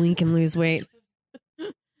 you can blink and lose weight.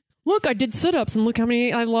 Look, I did sit-ups and look how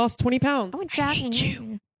many I lost 20 pounds. I hate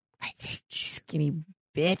you. I hate you. Skinny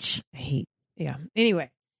bitch. Yeah. Anyway,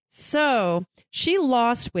 so she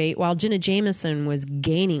lost weight while Jenna Jameson was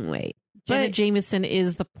gaining weight. Jenna But- Jameson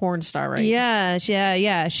is the porn star, right? Yeah.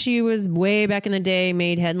 She was way back in the day,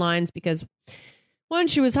 made headlines because one,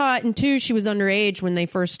 she was hot, and two, she was underage when they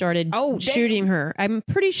first started shooting her. I'm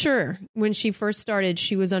pretty sure when she first started,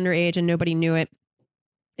 she was underage and nobody knew it.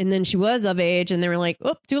 And then she was of age, and they were like,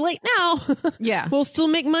 "Oh, too late now." Yeah. We'll still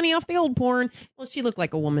make money off the old porn. Well, she looked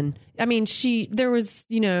like a woman. I mean, she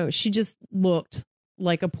just looked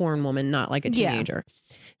like a porn woman, not like a Yeah. teenager.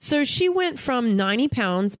 So she went from 90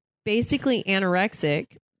 pounds, basically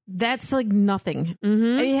anorexic. That's like nothing.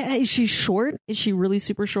 Mm-hmm. I mean, is she short? Is she really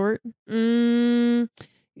super short?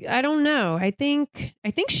 I don't know. I think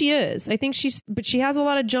she is. But she has a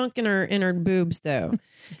lot of junk in her boobs though.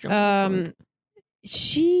 Junk.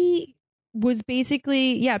 She was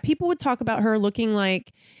basically, people would talk about her looking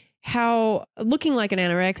like an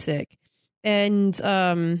anorexic. And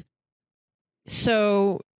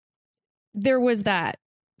so there was that.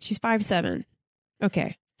 She's 5'7".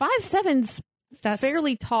 Okay. 5'7's That's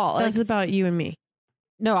fairly tall. That's Like, about you and me.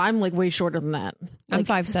 no, I'm like way shorter than that. I'm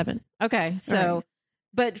Like, 5'7". okay, so, All right.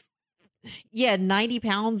 but yeah, 90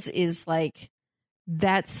 pounds is like,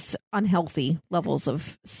 that's unhealthy levels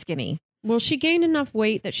of skinny. Well, she gained enough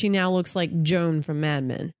weight that she now looks like Joan from Mad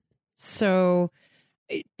Men. So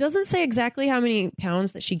it doesn't say exactly how many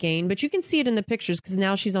pounds that she gained, but you can see it in the pictures because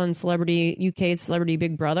now she's on UK's Celebrity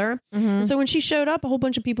Big Brother. Mm-hmm. So when she showed up, a whole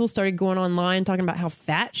bunch of people started going online talking about how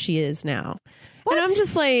fat she is now. What? And I'm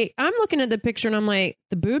just like, I'm looking at the picture and I'm like,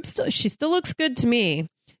 the boobs, she still looks good to me.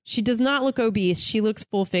 She does not look obese. She looks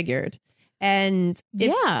full figured. And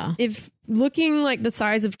if looking like the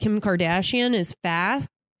size of Kim Kardashian is fast,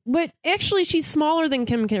 but actually she's smaller than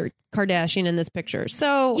Kim Kardashian in this picture.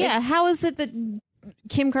 So Yeah, how is it that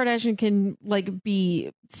Kim Kardashian can like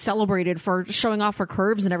be celebrated for showing off her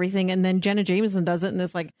curves and everything, and then Jenna Jameson does it, and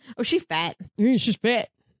it's like, oh, she's fat. she's fat.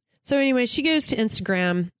 So anyway, she goes to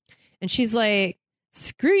Instagram and she's like,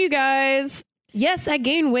 screw you guys. Yes, I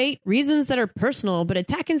gain weight. Reasons that are personal, but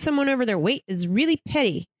attacking someone over their weight is really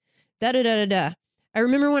petty. Da-da-da-da-da. I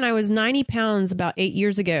remember when I was 90 pounds about 8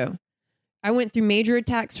 years ago, I went through major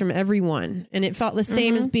attacks from everyone, and it felt the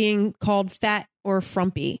same as being called fat or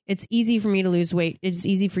frumpy. It's easy for me to lose weight. It's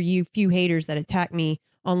easy for you few haters that attack me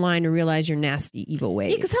online to realize your nasty, evil ways.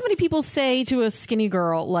 Yeah, because how many people say to a skinny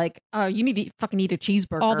girl, like, oh, you need to fucking eat a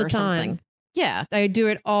cheeseburger all the or time? something? Yeah. I do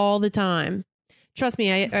it all the time. Trust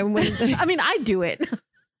me, I went. I mean, I do it.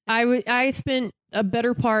 I spent a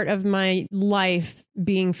better part of my life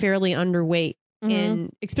being fairly underweight,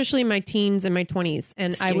 and especially in my teens and my 20s,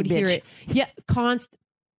 and I Skinny would hear bitch. it. Yeah,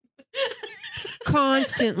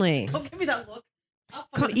 constantly. Don't give me that look. I'll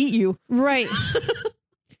Con- fucking eat you. Right.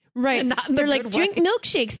 Right. And not in the They're like, good drink way.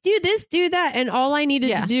 milkshakes, do this, do that. And all I needed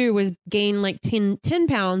Yeah. to do was gain like 10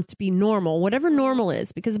 pounds to be normal, whatever normal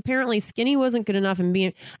is, because apparently skinny wasn't good enough and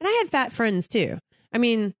I had fat friends too. I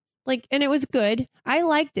mean, like, and it was good. I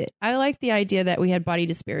liked it. I liked the idea that we had body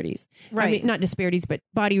disparities. Right. I mean, not disparities, but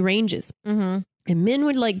body ranges. Mm-hmm. And men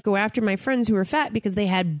would like go after my friends who were fat because they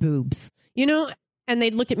had boobs, you know, and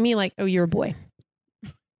they'd look at me like, oh, you're a boy.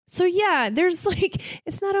 So yeah, there's like,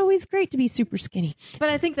 it's not always great to be super skinny. But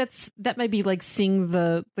I think that might be like seeing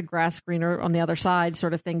the grass greener on the other side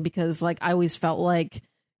sort of thing, because like I always felt like,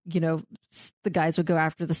 you know, the guys would go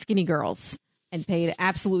after the skinny girls and paid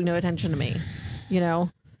absolutely no attention to me, you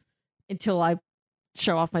know, until I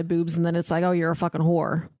show off my boobs, and then it's like, oh, you're a fucking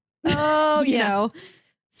whore. Oh You know?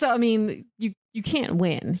 So I mean, you can't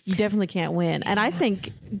win. You definitely can't win. And I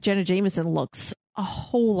think Jenna Jameson looks a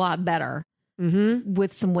whole lot better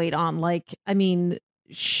with some weight on. Like, I mean,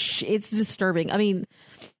 it's disturbing. I mean,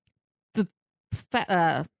 the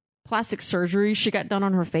plastic surgery she got done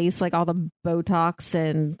on her face, like all the Botox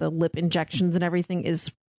and the lip injections and everything,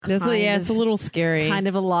 is it's a little scary. kind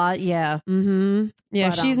of a lot. Yeah. Mm-hmm. Yeah,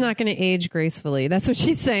 But, she's not going to age gracefully. That's what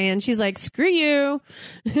she's saying. She's like, screw you.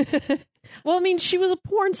 Well, I mean, she was a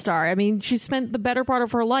porn star. I mean, she spent the better part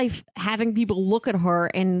of her life having people look at her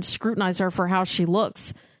and scrutinize her for how she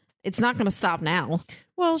looks. It's not going to stop now.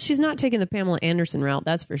 Well, she's not taking the Pamela Anderson route,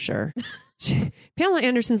 that's for sure. Pamela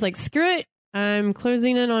Anderson's like, screw it. I'm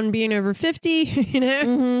closing in on being over 50, you know?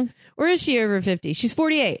 Mm-hmm. Or is she over 50? She's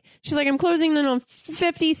 48. She's like, I'm closing in on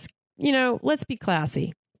 50. You know, let's be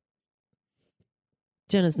classy.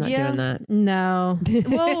 Jenna's not Yeah. doing that. No.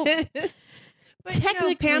 Well, But,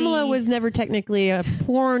 technically- Pamela was never technically a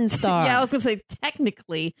porn star. yeah, I was gonna say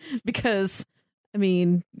technically because I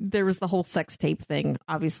mean there was the whole sex tape thing,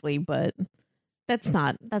 obviously, but that's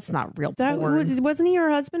not real that porn. wasn't he her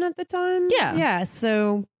husband at the time? Yeah. Yeah.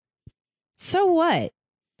 So what?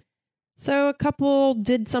 So a couple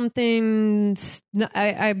did something.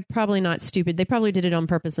 I probably not stupid. They probably did it on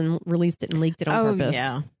purpose and released it and leaked it on purpose.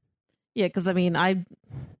 Yeah, because I mean I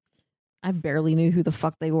barely knew who the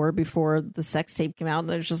fuck they were before the sex tape came out, and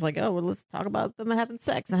there's just like, oh, well, let's talk about them having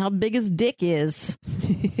sex and how big his dick is.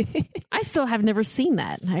 I still have never seen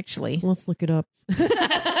that, actually. Let's look it up.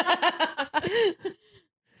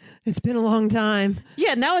 It's been a long time.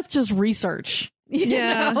 Yeah, now it's just research. you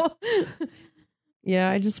Yeah. know?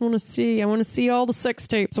 Yeah, I just want to see. I want to see all the sex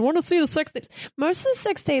tapes. I want to see the sex tapes. Most of the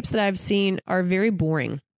sex tapes that I've seen are very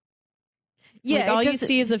boring. Yeah, Like, all it you doesn't-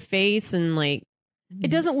 see is a face and like, it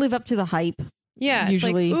doesn't live up to the hype. yeah,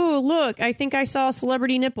 Usually- it's like, ooh, look, I think I saw a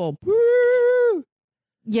celebrity nipple. Woo!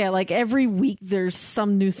 Yeah, like every week there's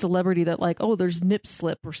some new celebrity that like, oh, there's nip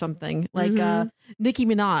slip or something. Like Nicki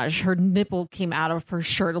Minaj, her nipple came out of her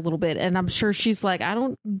shirt a little bit, and I'm sure she's like, I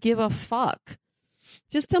don't give a fuck.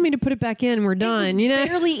 Just tell me to put it back in. We're done. You know,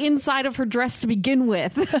 Barely inside of her dress to begin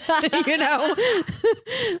with. you know,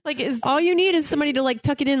 like it's, all you need is somebody to like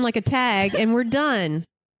tuck it in like a tag, and we're done.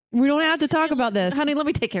 We don't have to talk about this. honey, let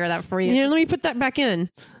me take care of that for you. Yeah, let me put that back in.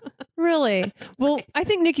 Really? Well, I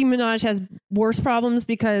think Nicki Minaj has worse problems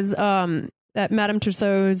because at Madame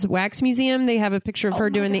Tussauds Wax Museum, they have a picture of her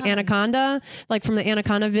doing the anaconda, like from the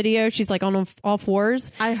anaconda video. She's like on all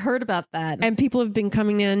fours, I heard about that. and people have been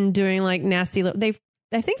coming in doing like nasty.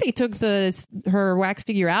 I think they took her wax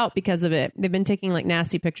figure out because of it. They've been taking like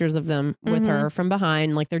nasty pictures of them with her from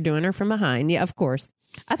behind, like they're doing her from behind. Yeah, of course.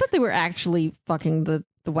 I thought they were actually fucking the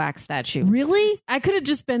wax statue. Really? I could have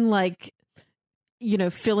just been like, you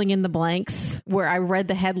know, filling in the blanks where I read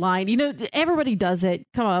the headline. You know, everybody does it.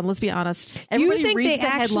 Come on, let's be honest. Everybody You think reads they the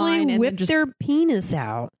headline actually and whip then just, their penis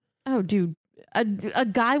out? oh, dude, a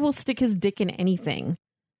guy will stick his dick in anything.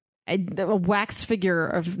 A wax figure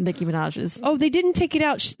of Nicki Minaj's. Oh, they didn't take it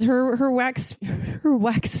out. Her wax.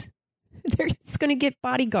 It's going to get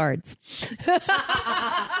bodyguards.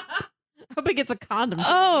 I hope it gets a condom.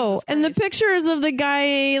 Oh, Jesus and the Christ. pictures of the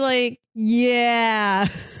guy, like, yeah.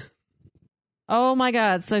 Oh my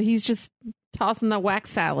god! So he's just tossing that wax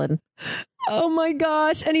salad. Oh my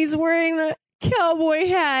gosh. And he's wearing a cowboy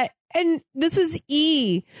hat. And this is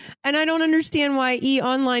E. And I don't understand why E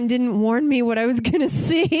Online didn't warn me what I was going to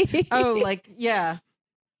see. Oh, like yeah,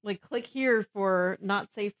 like click here for not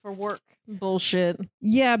safe for work bullshit.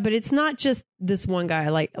 Yeah, but it's not just this one guy.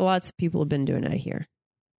 Like, lots of people have been doing it here.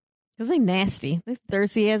 Because they nasty. They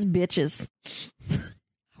thirsty ass bitches. I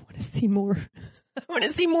want to see more. I want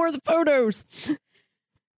to see more of the photos.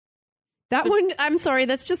 That one, I'm sorry,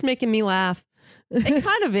 that's just making me laugh. It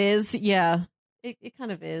kind of is, yeah. It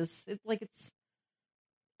kind of is. It's like it's.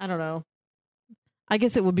 I don't know. I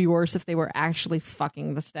guess it would be worse if they were actually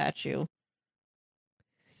fucking the statue.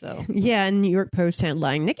 So Yeah, New York Post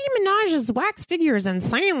headline: Nicki Minaj's wax figure is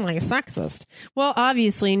insanely sexist. Well,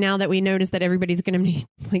 obviously, now that we notice that everybody's going to be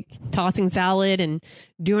like tossing salad and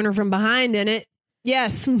doing her from behind in it,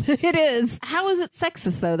 yes, it is. how is it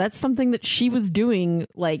sexist though? That's something that she was doing.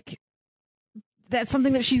 Like that's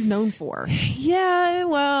something that she's known for. Yeah,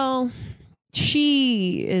 well,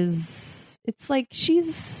 she is. It's like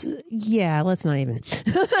she's. Yeah, let's not even.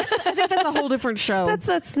 I think that's a whole different show.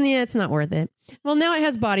 That's yeah, it's not worth it. Well, now it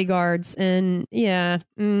has bodyguards, and yeah,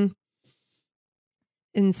 and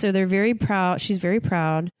so they're very proud. She's very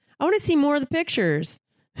proud. I want to see more of the pictures.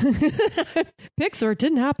 Pixar, it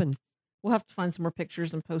didn't happen. We'll have to find some more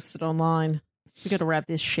pictures and post it online. We got to wrap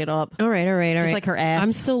this shit up. All right. Just like her ass.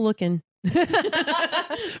 I'm still looking.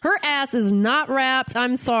 Her ass is not wrapped.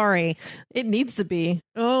 I'm sorry. It needs to be.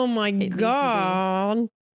 Oh my needs to be. god.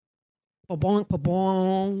 Ba-bonk,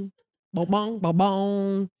 ba-bonk. Ba-bonk,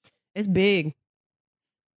 ba-bonk. It's big.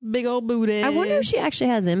 Big old booty. I wonder if she actually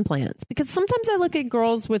has implants, because sometimes I look at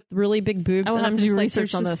girls with really big boobs I will and have I'm to do just like,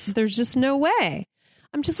 research on this. There's just no way.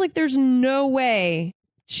 I'm just like, there's no way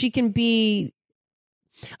she can be.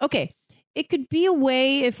 Okay, it could be a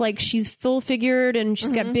way if like she's full figured and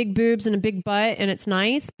she's got big boobs and a big butt and it's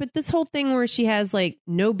nice. But this whole thing where she has like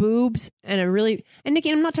no boobs and Nicki,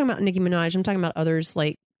 I'm not talking about Nicki Minaj. I'm talking about others.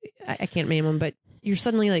 Like I can't name them, but you're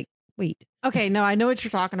suddenly like, wait. Okay, no, I know what you're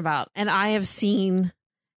talking about, and I have seen,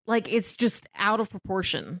 like, it's just out of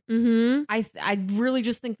proportion. Mm-hmm. I really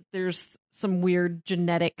just think that there's some weird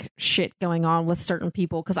genetic shit going on with certain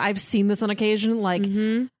people, because I've seen this on occasion. Like,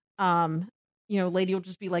 Mm-hmm. you know, lady will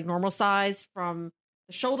just be like normal size from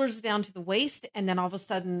the shoulders down to the waist, and then all of a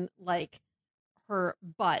sudden, like, her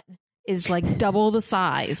butt is like double the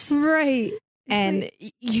size. Right. And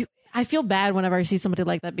I feel bad whenever I see somebody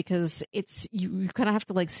like that because it's you kind of have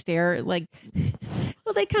to like stare like.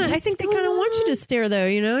 Well, I think they kind of want you to stare though.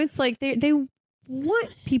 You know, it's like they want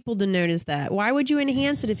people to notice that. Why would you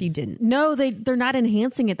enhance it if you didn't? No, they're not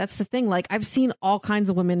enhancing it. That's the thing. Like I've seen all kinds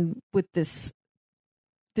of women with this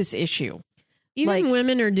issue. Even like,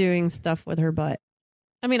 women are doing stuff with her butt.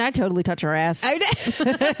 I mean, I totally touch her ass.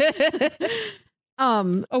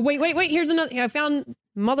 Oh wait. Here's another. I found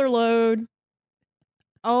mother load.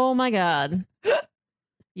 Oh my god.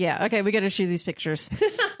 Yeah. Okay, we got to shoot these pictures.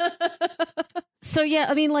 So yeah,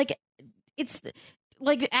 I mean, like it's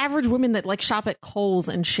like average women that like shop at Kohl's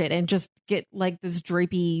and shit and just get like this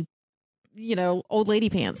drapey, you know, old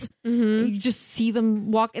lady pants. Mm-hmm. You just see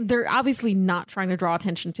them walk. They're obviously not trying to draw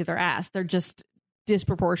attention to their ass. They're just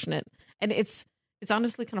disproportionate, and it's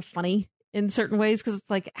honestly kind of funny in certain ways because it's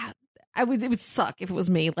like it would suck if it was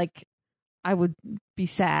me. Like I would be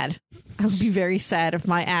sad. I would be very sad if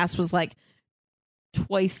my ass was like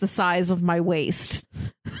twice the size of my waist.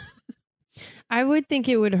 I would think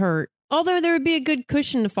it would hurt. Although there would be a good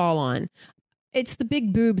cushion to fall on. It's the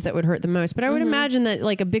big boobs that would hurt the most. But I would imagine that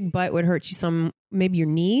like a big butt would hurt you maybe your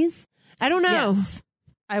knees. I don't know. Yes,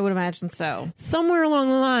 I would imagine so. Somewhere along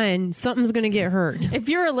the line, something's going to get hurt. If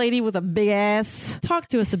you're a lady with a big ass, talk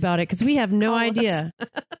to us about it because we have no idea.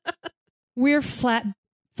 We're flat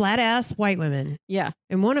ass white women. Yeah.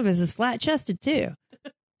 And one of us is flat chested too.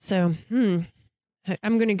 So,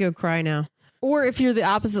 I'm going to go cry now. Or if you're the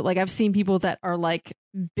opposite, like I've seen people that are like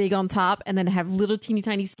big on top and then have little teeny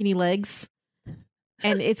tiny skinny legs.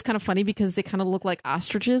 And it's kind of funny because they kind of look like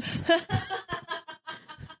ostriches.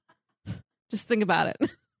 Just think about it.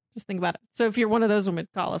 Just think about it. So if you're one of those women,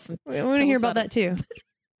 call us. I want to hear about that too.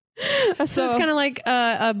 So it's kind of like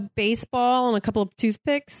a baseball and a couple of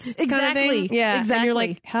toothpicks. Exactly. Kind of thing. Yeah. Exactly. And you're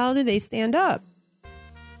like, how do they stand up?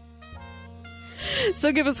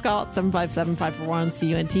 So give us a call at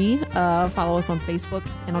 757-541-CUNT. Follow us on Facebook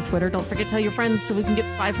and on Twitter. Don't forget to tell your friends so we can get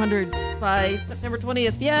 500 by September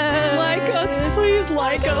 20th. Yeah. Like us. Please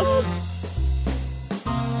like us.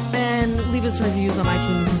 And leave us reviews on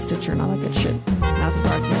iTunes and Stitcher and all that good shit.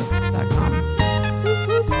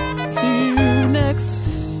 MouthBroadcast.com. See you next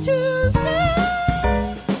Tuesday.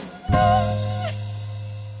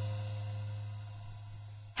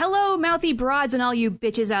 Hello, mouthy broads and all you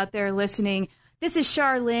bitches out there listening. This is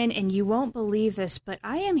Charlene, and you won't believe this, but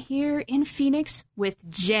I am here in Phoenix with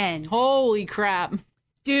Jen. Holy crap.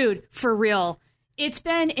 Dude, for real. It's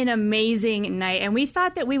been an amazing night, and we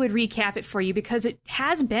thought that we would recap it for you because it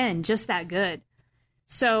has been just that good.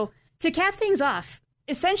 So, to cap things off,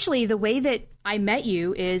 essentially the way that I met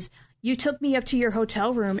you is you took me up to your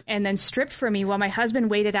hotel room and then stripped for me while my husband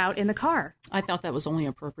waited out in the car. I thought that was only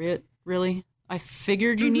appropriate, really. I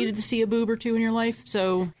figured you needed to see a boob or two in your life,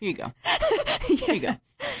 so here you go. Here you go.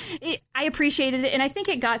 I appreciated it, and I think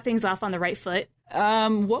it got things off on the right foot.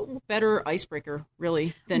 What better icebreaker,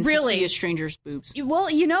 really, than to see a stranger's boobs? Well,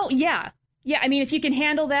 you know, yeah. Yeah, I mean, if you can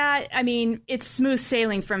handle that, I mean, it's smooth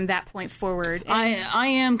sailing from that point forward. And I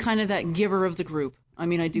am kind of that giver of the group. I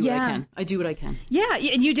mean, I do what I can. I do what I can. Yeah,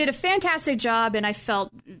 you did a fantastic job, and I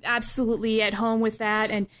felt absolutely at home with that.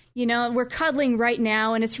 And, you know, we're cuddling right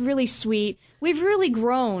now, and it's really sweet. We've really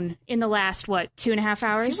grown in the last, 2.5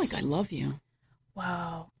 hours? I feel like I love you.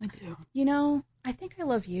 Wow. I do. You know, I think I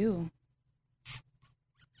love you.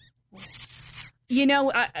 You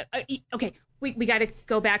know, okay, we got to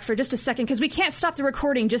go back for just a second, because we can't stop the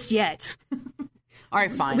recording just yet. All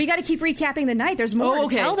right, fine. We got to keep recapping the night. There's more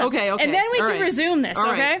to tell them. Okay. And then we all can right. resume this,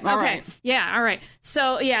 all okay? Right. All okay. right. Yeah, all right.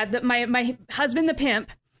 So, yeah, my husband, the pimp,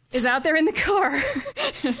 is out there in the car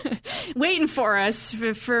waiting for us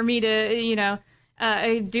for me to, you know,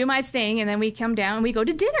 do my thing, and then we come down and we go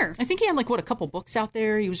to dinner. I think he had, a couple books out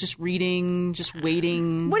there. He was just reading, just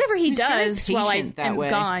waiting. Whatever he was does very while I patient that am way.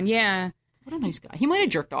 gone, yeah. What a nice guy. He might have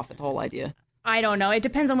jerked off at the whole idea. I don't know. It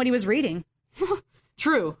depends on what he was reading.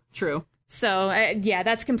 True. So, yeah,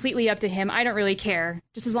 that's completely up to him. I don't really care,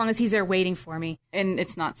 just as long as he's there waiting for me. And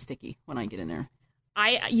it's not sticky when I get in there.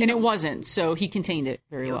 And it wasn't, so he contained it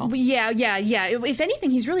very well. Yeah. If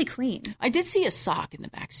anything, he's really clean. I did see a sock in the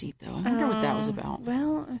back seat, though. I wonder what that was about.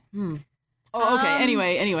 Well... Oh, okay.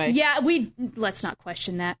 Anyway. Yeah, let's not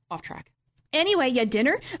question that. Off track. Anyway, yeah,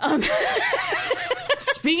 dinner.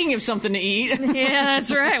 Speaking of something to eat. Yeah,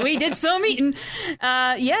 that's right. We did some eating.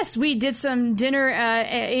 Yes, we did some dinner,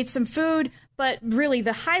 ate some food, But really,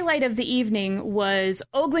 the highlight of the evening was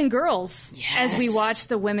ogling girls as we watched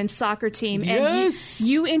the women's soccer team. Yes. And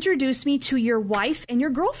you introduced me to your wife and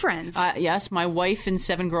your girlfriends. Yes, my wife and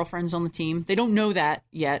 7 girlfriends on the team. They don't know that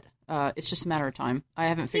yet. It's just a matter of time. I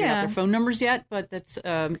haven't figured out their phone numbers yet, but that's,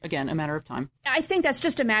 again, a matter of time. I think that's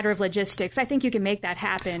just a matter of logistics. I think you can make that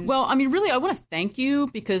happen. Well, I mean, really, I want to thank you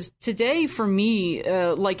because today, for me,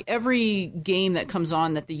 like every game that comes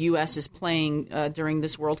on that the U.S. is playing during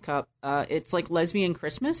this World Cup, it's like lesbian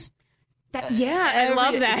Christmas. I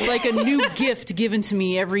love that. It's like a new gift given to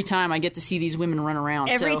me every time I get to see these women run around.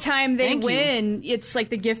 Every So, time they thank you. win, it's like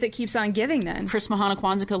the gift that keeps on giving then. Chris Mahana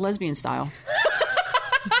Kwanzaa lesbian style.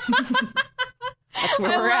 That's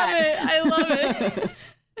where we're love at. it. I love it.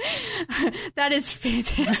 That is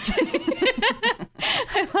fantastic.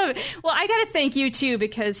 I love it. Well, I got to thank you, too,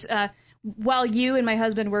 because while you and my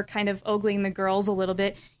husband were kind of ogling the girls a little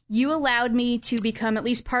bit, you allowed me to become at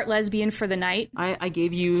least part lesbian for the night. I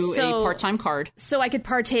gave you a part-time card. So I could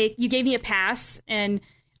partake. You gave me a pass, and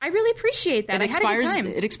I really appreciate that. I had a good time.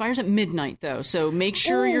 It expires at midnight, though, so make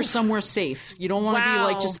sure you're somewhere safe. You don't want to be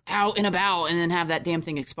like just out and about and then have that damn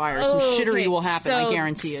thing expire. Some shittery will happen, so I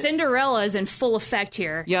guarantee it. Cinderella is in full effect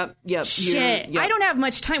here. Yep. Shit, I don't have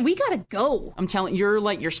much time. We gotta go. I'm telling you,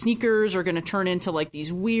 your sneakers are going to turn into like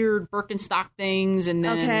these weird Birkenstock things, and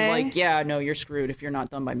then you're screwed if you're not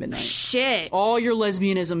done by midnight. Shit. All your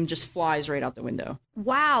lesbianism just flies right out the window.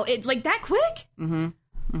 Wow, it like that quick? Mm-hmm.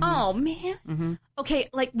 Oh man. Mm-hmm. Okay,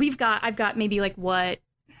 like I've got maybe like what,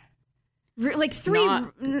 like 3,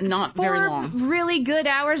 not 4 very long, really good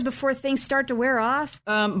hours before things start to wear off.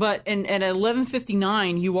 But at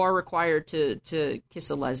 11:59, you are required to kiss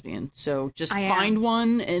a lesbian. So just find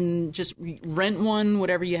one and just rent one,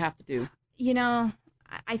 whatever you have to do. You know,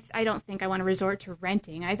 I don't think I want to resort to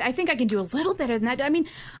renting. I think I can do a little better than that. I mean,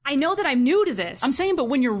 I know that I'm new to this. I'm saying, but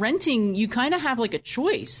when you're renting, you kind of have like a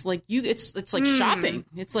choice. Like it's like shopping.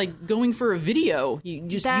 It's like going for a video.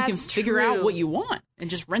 You can figure out what you want and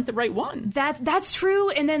just rent the right one. That's true.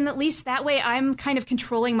 And then at least that way, I'm kind of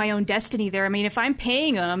controlling my own destiny there. I mean, if I'm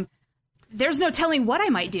paying them, there's no telling what I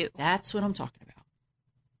might do. That's what I'm talking about.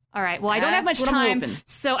 All right. Well, I don't have much time,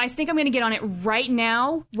 so I think I'm going to get on it right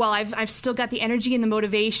now while I've still got the energy and the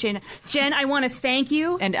motivation. Jen, I want to thank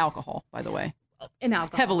you. And alcohol, by the way. And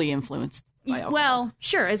alcohol. Heavily influenced by alcohol. Well,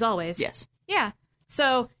 sure, as always. Yes. Yeah.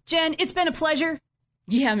 So, Jen, it's been a pleasure.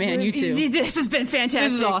 Yeah, man, you too. This has been fantastic.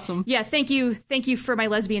 This is awesome. Yeah, thank you. Thank you for my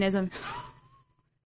lesbianism.